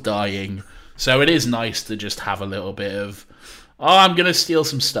 everyone's dying. So it is nice to just have a little bit of, oh, I'm going to steal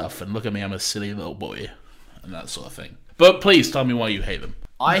some stuff, and look at me, I'm a silly little boy, and that sort of thing. But please tell me why you hate them.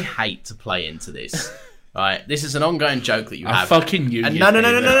 I hate to play into this. Right, this is an ongoing joke that you have. Fucking you. And no.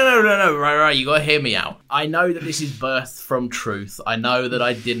 Right. You gotta hear me out. I know that this is birthed from truth. I know that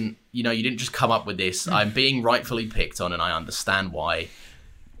I didn't. You didn't just come up with this. I'm being rightfully picked on, and I understand why.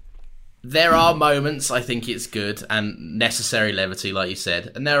 There are moments I think it's good and necessary levity, like you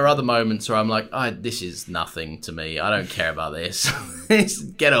said, and there are other moments where I'm like, this is nothing to me. I don't care about this.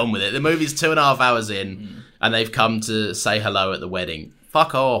 Get on with it. The movie's 2.5 hours in, and they've come to say hello at the wedding.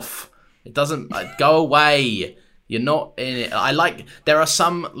 Fuck off. It doesn't go away. You're not in it. There are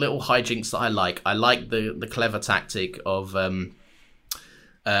some little hijinks that I like. I like the clever tactic of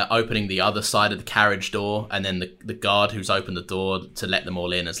opening the other side of the carriage door, and then the guard who's opened the door to let them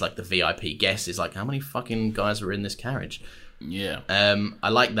all in as like the VIP guest is like, how many fucking guys are in this carriage? Yeah. I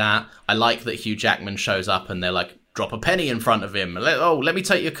like that. I like that Hugh Jackman shows up and they're like, drop a penny in front of him. Let me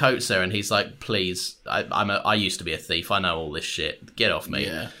take your coat, sir. And he's like, please, I used to be a thief. I know all this shit. Get off me.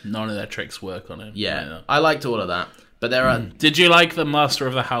 Yeah, none of their tricks work on him. Yeah, I liked all of that. But there are... Did you like the Master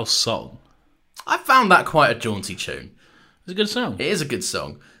of the House song? I found that quite a jaunty tune. It's a good song. It is a good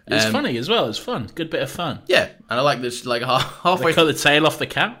song. It's funny as well. It's fun. Good bit of fun. Yeah, and I like this. Like halfway. They cut the tail off the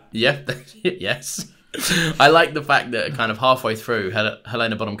cat. Yeah. Yes. I like the fact that kind of halfway through,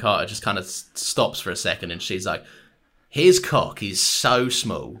 Helena Bonham Carter just kind of stops for a second, and she's like, "His cock is so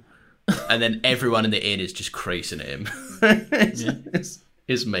small," and then everyone in the inn is just creasing at him.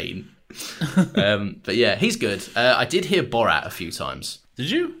 It's mean. But yeah, he's good. I did hear Borat a few times. Did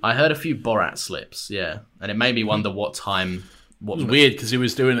you? I heard a few Borat slips, yeah, and it made me wonder what time. It was weird because he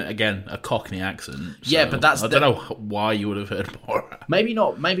was doing it again, a Cockney accent. So yeah, but I don't know why you would have heard Borat. Maybe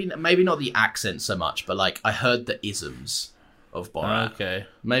not the accent so much, but like I heard the isms of Borat. Okay,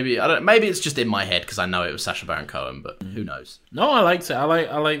 maybe I don't. Maybe it's just in my head because I know it was Sacha Baron Cohen, but who knows? No, I liked it. I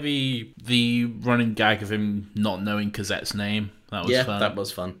like the running gag of him not knowing Cosette's name. That was fun. That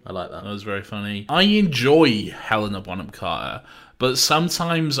was fun. I like that. That was very funny. I enjoy Helena Bonham Carter, but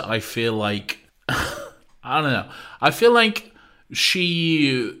sometimes I feel like I don't know. I feel like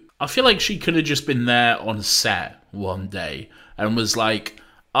she could have just been there on set one day and was like,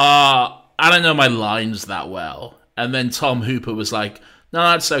 I don't know my lines that well. And then Tom Hooper was like, no,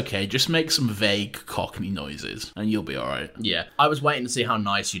 that's okay. Just make some vague Cockney noises and you'll be all right. Yeah. I was waiting to see how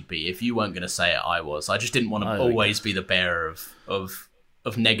nice you'd be. If you weren't going to say it, I was. I just didn't want to always be the bearer of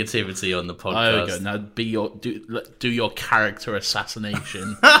negativity on the podcast. There we go. Now do your character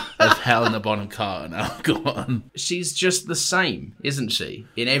assassination of Helena Bonham Carter now. Go on. She's just the same, isn't she?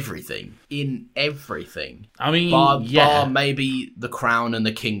 In everything. I mean, bar maybe the Crown and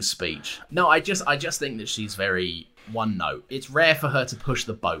the King's Speech. No, I just think that she's very one note. It's rare for her to push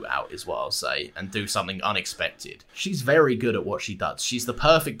the boat out, is what I'll say, and do something unexpected. She's very good at what she does. She's the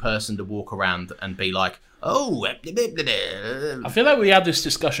perfect person to walk around and be like, oh, I feel like we had this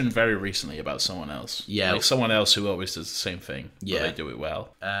discussion very recently about someone else. Yeah. Like someone else who always does the same thing. Yeah. But they do it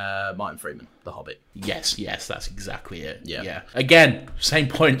well. Martin Freeman, The Hobbit. Yes, that's exactly it. Yeah. Again, same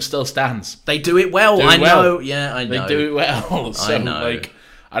point still stands. They do it well. I know. Yeah, I know. They do it well. So, I know.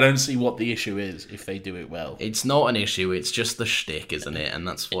 I don't see what the issue is if they do it well. It's not an issue. It's just the shtick, isn't it? And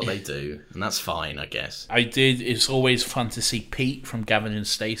that's what they do. And that's fine, I guess. It's always fun to see Pete from Gavin and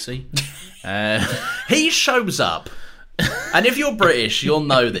Stacey. He shows up. And if you're British, you'll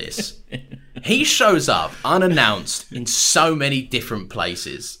know this. He shows up unannounced in so many different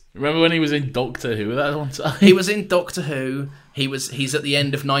places. Remember when he was in Doctor Who that one time? He was in Doctor Who. He's at the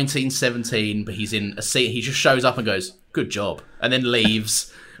end of 1917, but he's in a seat. He just shows up and goes, "Good job," and then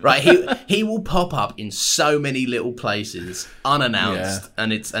leaves. Right? He will pop up in so many little places unannounced,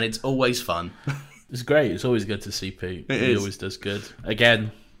 and it's always fun. It's great. It's always good to see Pete. He always does good.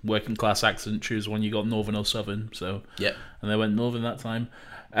 Again, working class accent. Choose one. You got Northern or Southern. So yeah, and they went Northern that time.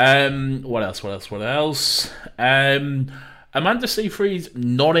 What else? Amanda Seyfried's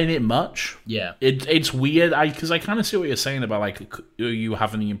not in it much. Yeah. It's weird, because I kind of see what you're saying about, like, you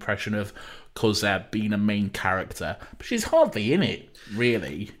having the impression of Cosette being a main character. But she's hardly in it,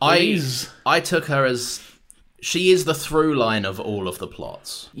 really. I took her as... She is the through line of all of the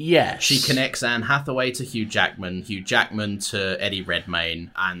plots. Yes. She connects Anne Hathaway to Hugh Jackman to Eddie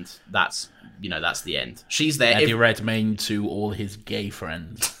Redmayne, and that's the end. She's there... Eddie Redmayne to all his gay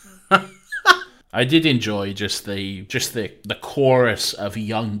friends. I did enjoy just the chorus of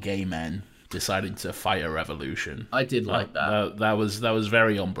young gay men deciding to fight a revolution. I did like that. That was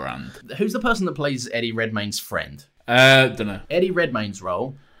very on brand. Who's the person that plays Eddie Redmayne's friend? Don't know. Eddie Redmayne's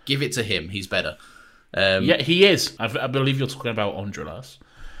role. Give it to him. He's better. Yeah, he is. I believe you're talking about Androlas.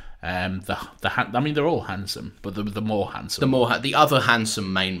 I mean, they're all handsome, but the more handsome. The other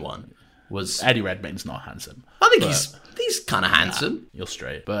handsome main one was Eddie Redmayne's not handsome. I think he's kind of handsome. You're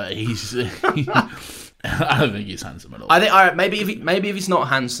straight, but he's. I don't think he's handsome at all. I think maybe if he's not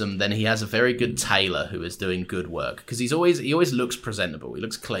handsome, then he has a very good tailor who is doing good work, because he always looks presentable. He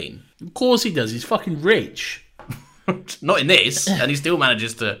looks clean. Of course he does. He's fucking rich. Not in this, and he still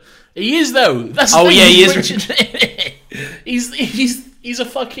manages to. He is though. That's the thing. Yeah, he is. He's a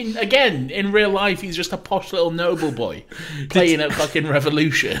fucking, again, in real life, he's just a posh little noble boy playing at fucking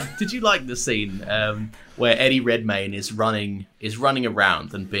Revolution. Did you like the scene where Eddie Redmayne is running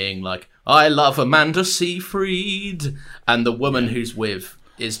around and being like, "I love Amanda Seyfried," and the woman who's with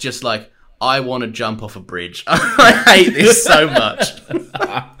is just like, "I want to jump off a bridge. I hate this so much.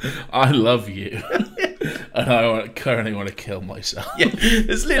 I love you. And I currently want to kill myself." Yeah,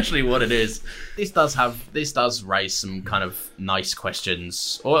 it's literally what it is. This does raise some kind of nice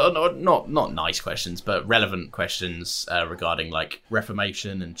questions, or not nice questions, but relevant questions regarding like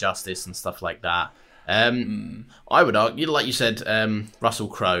reformation and justice and stuff like that. I would argue, like you said, Russell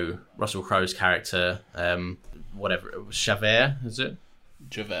Crowe's character, whatever it was, Javert, is it?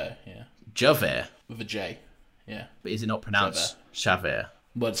 Javert, yeah. Javert. With a J. Yeah. But is it not pronounced Javert?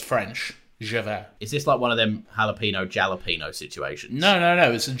 Well, it's French. Javert. Is this like one of them jalapeno situations?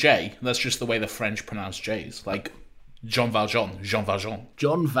 No. It's a J. That's just the way the French pronounce J's. Like Jean Valjean. John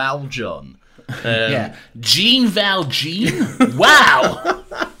Valjean. Yeah. Jean Valjean? Wow!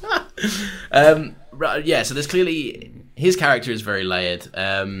 Right, yeah, so there's clearly... His character is very layered.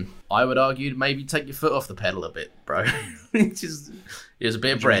 I would argue maybe take your foot off the pedal a bit, bro. It's a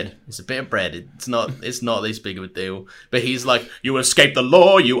bit of bread. It's a bit of bread. It's not this big of a deal. But he's like, you escape the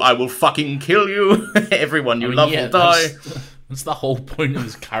law, I will fucking kill you. Everyone you love will die. That's the whole point of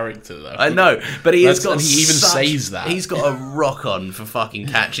his character, though. I know, but he even says that. He's got a rock on for fucking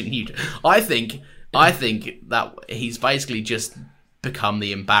catching you. I think that he's basically just become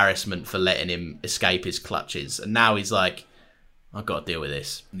the embarrassment for letting him escape his clutches, and now he's like, I've got to deal with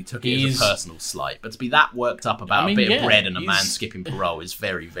this. And he took it as a personal slight, but to be that worked up about a bit of bread and a man skipping parole is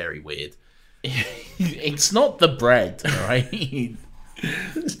very, very weird. It's not the bread, right? He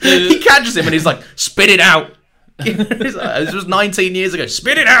catches him and he's like, spit it out. This was 19 years ago.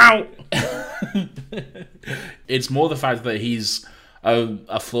 Spit it out. It's more the fact that he's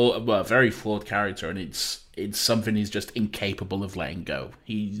a very flawed character, and it's something he's just incapable of letting go.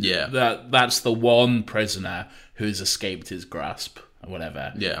 That's the one prisoner who's escaped his grasp or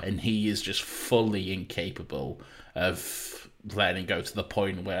whatever. Yeah, and he is just fully incapable of letting go to the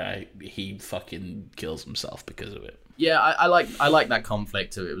point where he fucking kills himself because of it. Yeah, I like that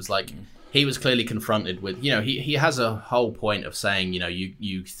conflict too. It was like. He was clearly confronted with, he has a whole point of saying,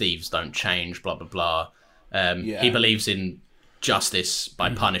 you thieves don't change, blah, blah, blah. He believes in justice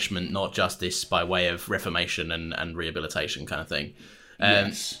by punishment, not justice by way of reformation and rehabilitation kind of thing.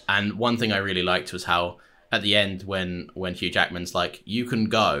 Yes. And one thing I really liked was how at the end when Hugh Jackman's like, you can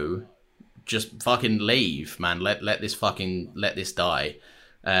go, just fucking leave, man. Let this die.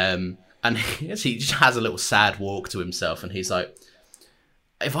 And he just has a little sad walk to himself, and he's like,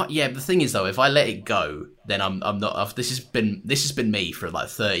 the thing is though, if I let it go, then I'm not. This has been me for like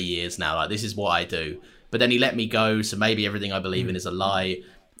 30 years now. Like, this is what I do. But then he let me go, so maybe everything I believe in is a lie.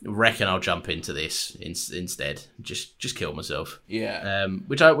 Reckon I'll jump into this instead. Just kill myself. Yeah.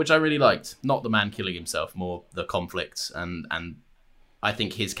 Which I really liked. Not the man killing himself, more the conflict, and I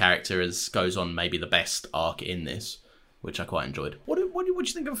think his character goes on maybe the best arc in this, which I quite enjoyed. What do you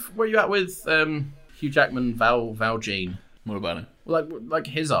think of where you at with Hugh Jackman, Valjean? What about him? Well, like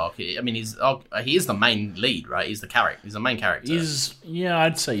his arc. I mean, he is the main lead, right? He's the character. He's the main character.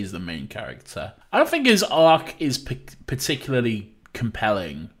 I'd say he's the main character. I don't think his arc is particularly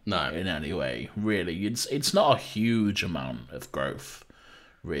compelling. No, in any way, really. It's not a huge amount of growth,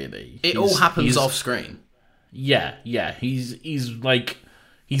 really. It all happens off screen. Yeah. He's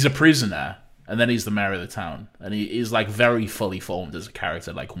a prisoner. And then he's the mayor of the town. And he is, like, very fully formed as a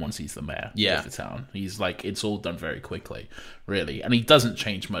character, like, once he's the mayor of the town. He's, like, it's all done very quickly, really. And he doesn't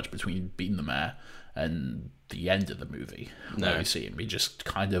change much between being the mayor and the end of the movie. No. Where we see him. He just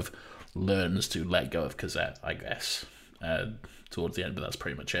kind of learns to let go of Cosette, I guess, towards the end, but that's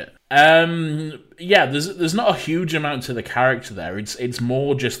pretty much it. There's not a huge amount to the character there. It's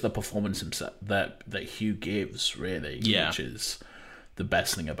more just the performance himself that Hugh gives, really, which is the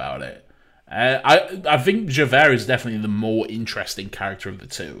best thing about it. I think Javert is definitely the more interesting character of the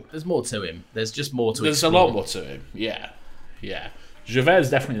two. There's more to him. There's just more to There's explore. A lot more to him, yeah. Javert is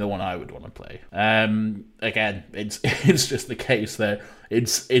definitely the one I would want to play. Again, it's just the case that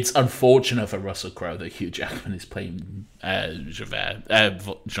it's unfortunate for Russell Crowe that Hugh Jackman is playing Javert,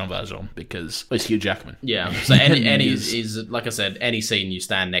 Jean Valjean, because it's Hugh Jackman. Yeah, so is like I said, any scene you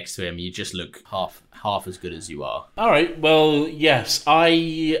stand next to him, you just look half as good as you are. All right, well, yes,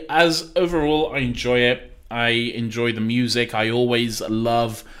 overall I enjoy it. I enjoy the music. I always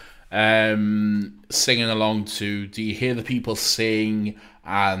love singing along to Do You Hear the People Sing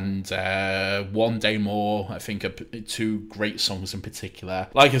and One Day More. I think are two great songs in particular.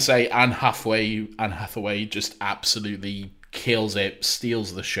 Like I say, Anne Hathaway just absolutely kills it,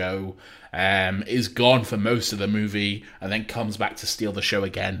 steals the show, is gone for most of the movie, and then comes back to steal the show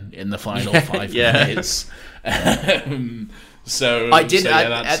again in the final 5 minutes.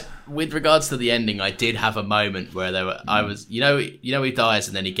 With regards to the ending, I did have a moment where I was, he dies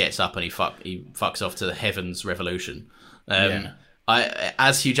and then he gets up and he fucks off to the Heaven's Revolution.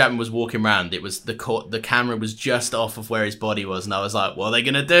 As Hugh Jackman was walking around, it was the camera was just off of where his body was, and I was like, "What are they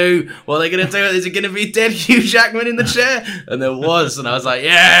gonna do? What are they gonna do? Is it gonna be dead Hugh Jackman in the chair?" And there was, and I was like,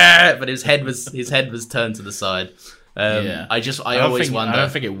 "Yeah!" But his head was turned to the side. I don't always think, wonder. I don't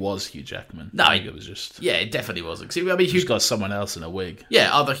think it was Hugh Jackman. No, I think it was just. Yeah, it definitely wasn't. 'Cause, I mean, He's got someone else in a wig.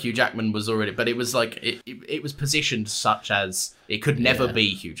 Yeah, other Hugh Jackman was already, but it was like it was positioned such as it could never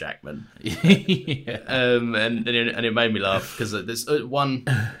be Hugh Jackman. And it made me laugh because there's one,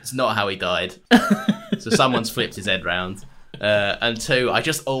 it's not how he died, so someone's flipped his head round. And two, I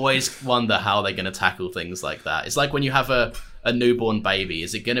just always wonder how they're going to tackle things like that. It's like when you have a newborn baby.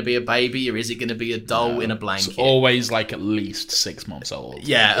 Is it going to be a baby or is it going to be a doll in a blanket? It's always like at least 6 months old.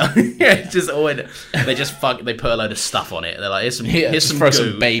 Yeah, it's just always they put a load of stuff on it. They're like, here's some throw goo.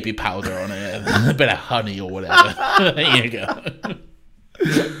 some baby powder on it, a bit of honey or whatever. There you go.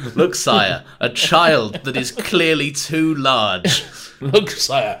 Look, sire, a child that is clearly too large. Look,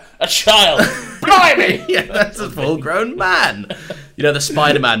 sire, a child. Blimey! Yeah, that's a full-grown man. You know the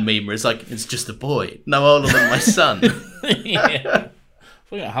Spider-Man meme where it's like, it's just a boy, no older than my son. Yeah.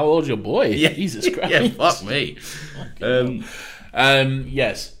 How old's your boy? Yeah. Jesus Christ. Yeah, fuck me.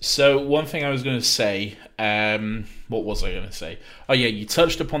 Yes. So one thing I was going to say. What was I going to say? Oh yeah, you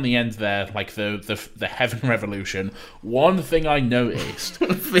touched upon the end there, like the Heaven Revolution. One thing I noticed.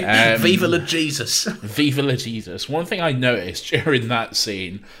 Viva la Jesus. Viva la Jesus. One thing I noticed during that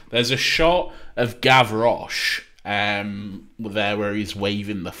scene, there's a shot of Gavroche there where he's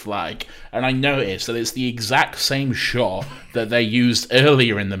waving the flag, and I noticed that it's the exact same shot that they used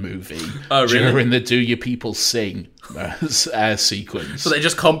earlier in the movie during the Do Your People Sing sequence. So they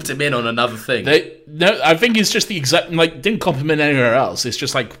just comped him in on another thing. No, I think it's just the exact, like, didn't comp him in anywhere else. It's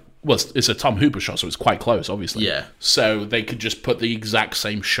just like, well, it's a Tom Hooper shot, so it's quite close, obviously. Yeah. So they could just put the exact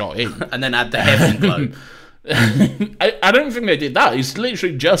same shot in. And then add the heaven glow. I don't think they did that. It's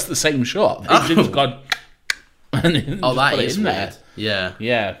literally just the same shot. They just got... that is weird. There. Yeah.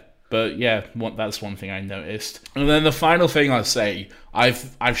 Yeah. But yeah, that's one thing I noticed. And then the final thing I'll say,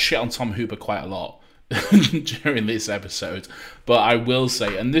 I've shit on Tom Hooper quite a lot during this episode, but I will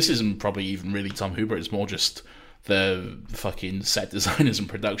say, and this isn't probably even really Tom Hooper, it's more just the fucking set designers and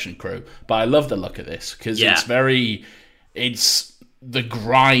production crew, but I love the look of this, because it's the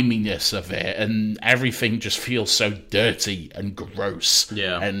griminess of it, and everything just feels so dirty and gross.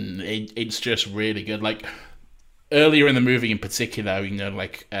 Yeah. And it's just really good. Like, earlier in the movie in particular, you know,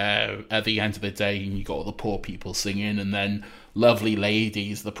 like, at the end of the day, you got all the poor people singing, and then lovely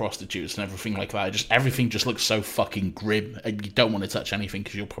ladies, the prostitutes, and everything like that. Everything just looks so fucking grim, and you don't want to touch anything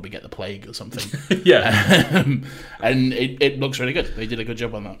because you'll probably get the plague or something. Yeah. And it looks really good. They did a good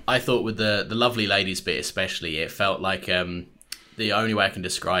job on that. I thought with the lovely ladies bit especially, it felt like the only way I can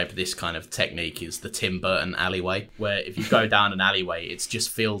describe this kind of technique is the Tim Burton alleyway, where if you go down an alleyway, it's just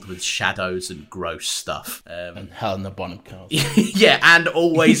filled with shadows and gross stuff. And Helena Bonham Carter. Yeah, and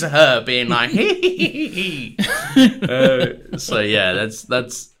always her being like, so yeah,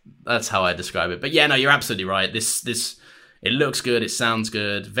 that's how I describe it. But yeah, no, you're absolutely right. This it looks good, it sounds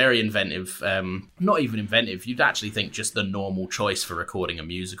good, very inventive. Not even inventive, you'd actually think just the normal choice for recording a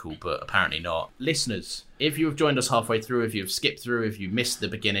musical, but apparently not. Listeners, if you have joined us halfway through, if you've skipped through, if you missed the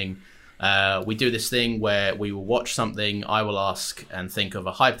beginning, we do this thing where we will watch something, I will ask and think of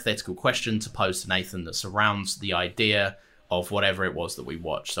a hypothetical question to pose to Nathan that surrounds the idea of whatever it was that we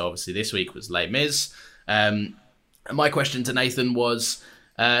watched. So obviously this week was Les Mis. And my question to Nathan was...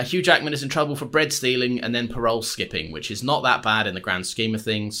 Hugh Jackman is in trouble for bread stealing and then parole skipping, which is not that bad in the grand scheme of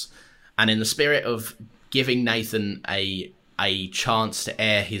things. And in the spirit of giving Nathan a chance to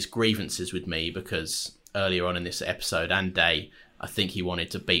air his grievances with me, because earlier on in this episode and day, I think he wanted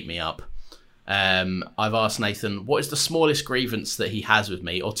to beat me up. I've asked Nathan, what is the smallest grievance that he has with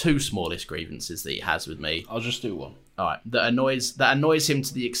me, or two smallest grievances that he has with me? I'll just do one. All right, that annoys him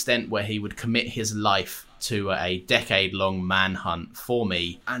to the extent where he would commit his life to a decade-long manhunt for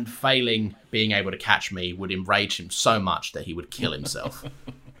me, and failing being able to catch me would enrage him so much that he would kill himself.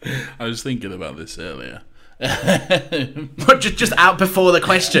 I was thinking about this earlier. just out before the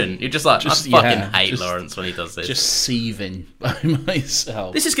question. You're just like, I fucking hate Lawrence when he does this. Just seething by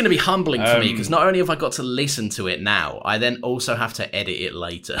myself. This is going to be humbling for me, because not only have I got to listen to it now, I then also have to edit it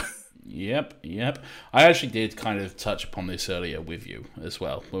later. Yep. I actually did kind of touch upon this earlier with you as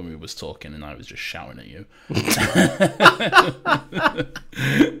well, when we was talking and I was just shouting at you.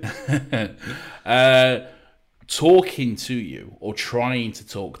 Talking to you, or trying to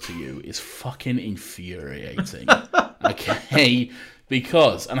talk to you, is fucking infuriating. Okay?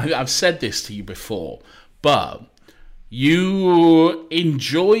 Because, and I've said this to you before, but you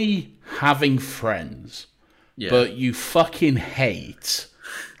enjoy having friends, but you fucking hate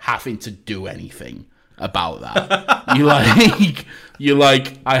having to do anything about that. You're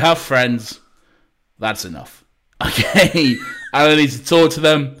like, I have friends, that's enough. Okay? I don't need to talk to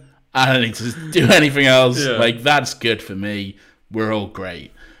them, I don't need to do anything else. Yeah. Like, that's good for me. We're all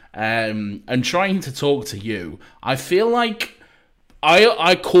great. And trying to talk to you, I feel like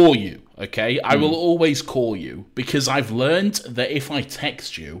I call you, okay? I will always call you because I've learned that if I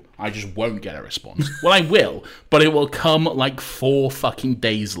text you, I just won't get a response. Well, I will, but it will come like 4 fucking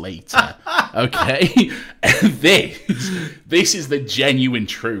days later, okay? And this is the genuine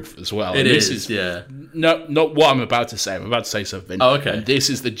truth as well. This is not what I'm about to say. I'm about to say something. Oh, okay. And this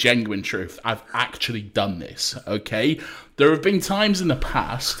is the genuine truth. I've actually done this, okay? There have been times in the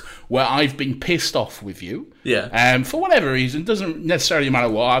past where I've been pissed off with you. Yeah. For whatever reason, doesn't necessarily matter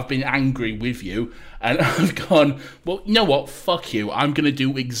what, I've been angry with you, and I've gone, well, you know what, fuck you, I'm going to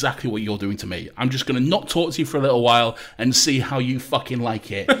do exactly what you're doing to me. I'm just going to not talk to you for a little while and see how you fucking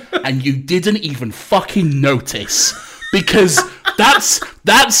like it. And you didn't even fucking notice, because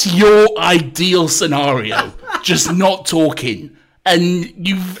that's your ideal scenario, just not talking. And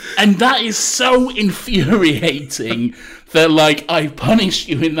that is so infuriating that, like, I punished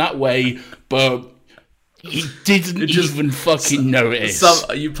you in that way, but you didn't even fucking notice.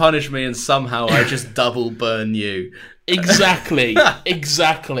 You punish me and somehow I just double burn you. Exactly.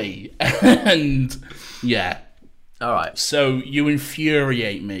 And, yeah. All right. So you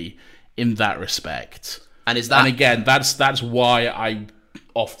infuriate me in that respect. And is that... And again, that's why I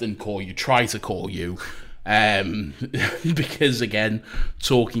often try to call you. Because, again,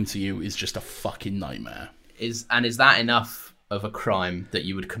 talking to you is just a fucking nightmare. Is that enough of a crime that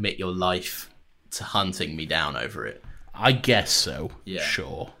you would commit your life to hunting me down over it? I guess so. Yeah.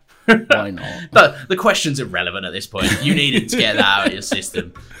 Sure. Why not? But the question's irrelevant at this point. You needed to get that out of your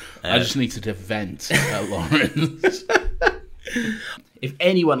system. I just needed to vent at Lawrence. If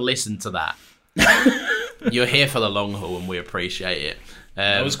anyone listened to that, you're here for the long haul and we appreciate it.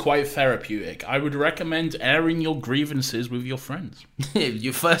 That was quite therapeutic. I would recommend airing your grievances with your friends.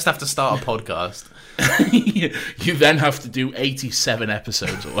 You first have to start a podcast. You then have to do 87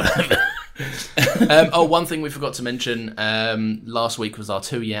 episodes or whatever. One thing we forgot to mention, last week was our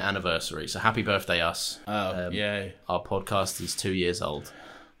 2-year anniversary, so happy birthday us. Yay. Our podcast is 2 years old.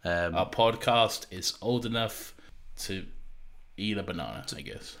 Our podcast is old enough to eat a banana, I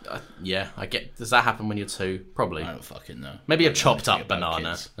guess. Does that happen when you're 2? Probably. I don't fucking know. Maybe a chopped up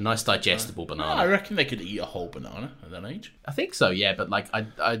banana, a nice digestible banana. I reckon they could eat a whole banana at that age. I think so, yeah, but like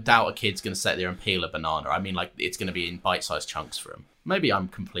I doubt a kid's going to sit there and peel a banana. I mean, like, it's going to be in bite-sized chunks for him. Maybe I'm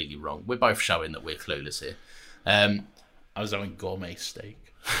completely wrong. We're both showing that we're clueless here. I was having gourmet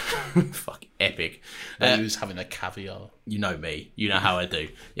steak. Fuck, epic. He was having a caviar. You know me. You know how I do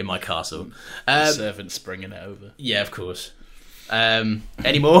in my castle. The servant's bringing it over. Yeah, of course.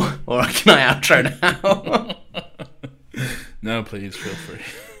 Any more? Or can I outro now? No, please, feel free.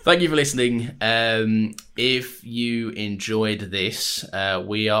 Thank you for listening. If you enjoyed this,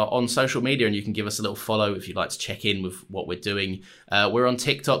 we are on social media and you can give us a little follow if you'd like to check in with what we're doing. We're on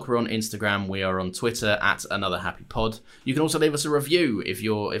TikTok, we're on Instagram, we are on Twitter @AnotherHappyPod. You can also leave us a review if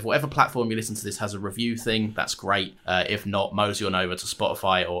whatever platform you listen to this has a review thing, that's great. If not, mosey on over to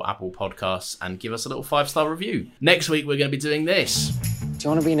Spotify or Apple Podcasts and give us a little 5-star review. Next week, we're going to be doing this. Do you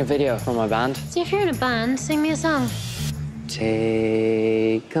want to be in a video for my band? So if you're in a band, sing me a song.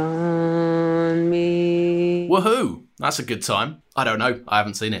 Take on me. Woohoo! That's a good time. I don't know. I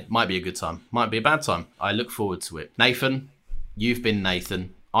haven't seen it. Might be a good time. Might be a bad time. I look forward to it. Nathan, you've been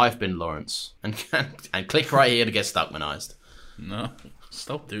Nathan. I've been Lawrence. And click right here to get Stuckmanized. No.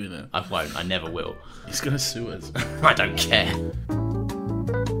 Stop doing that. I won't. I never will. He's going to sue us. I don't care.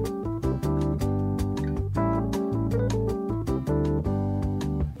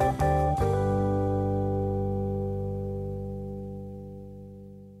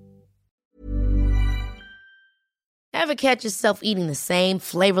 Ever catch yourself eating the same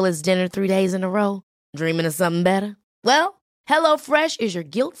flavorless dinner 3 days in a row? Dreaming of something better? Well, HelloFresh is your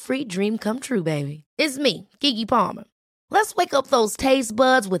guilt-free dream come true, baby. It's me, Keke Palmer. Let's wake up those taste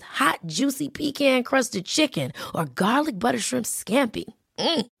buds with hot, juicy pecan-crusted chicken or garlic butter shrimp scampi.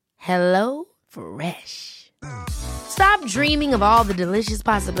 Hello Fresh. Stop dreaming of all the delicious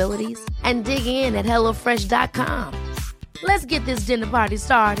possibilities and dig in at HelloFresh.com. Let's get this dinner party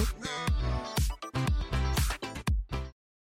started.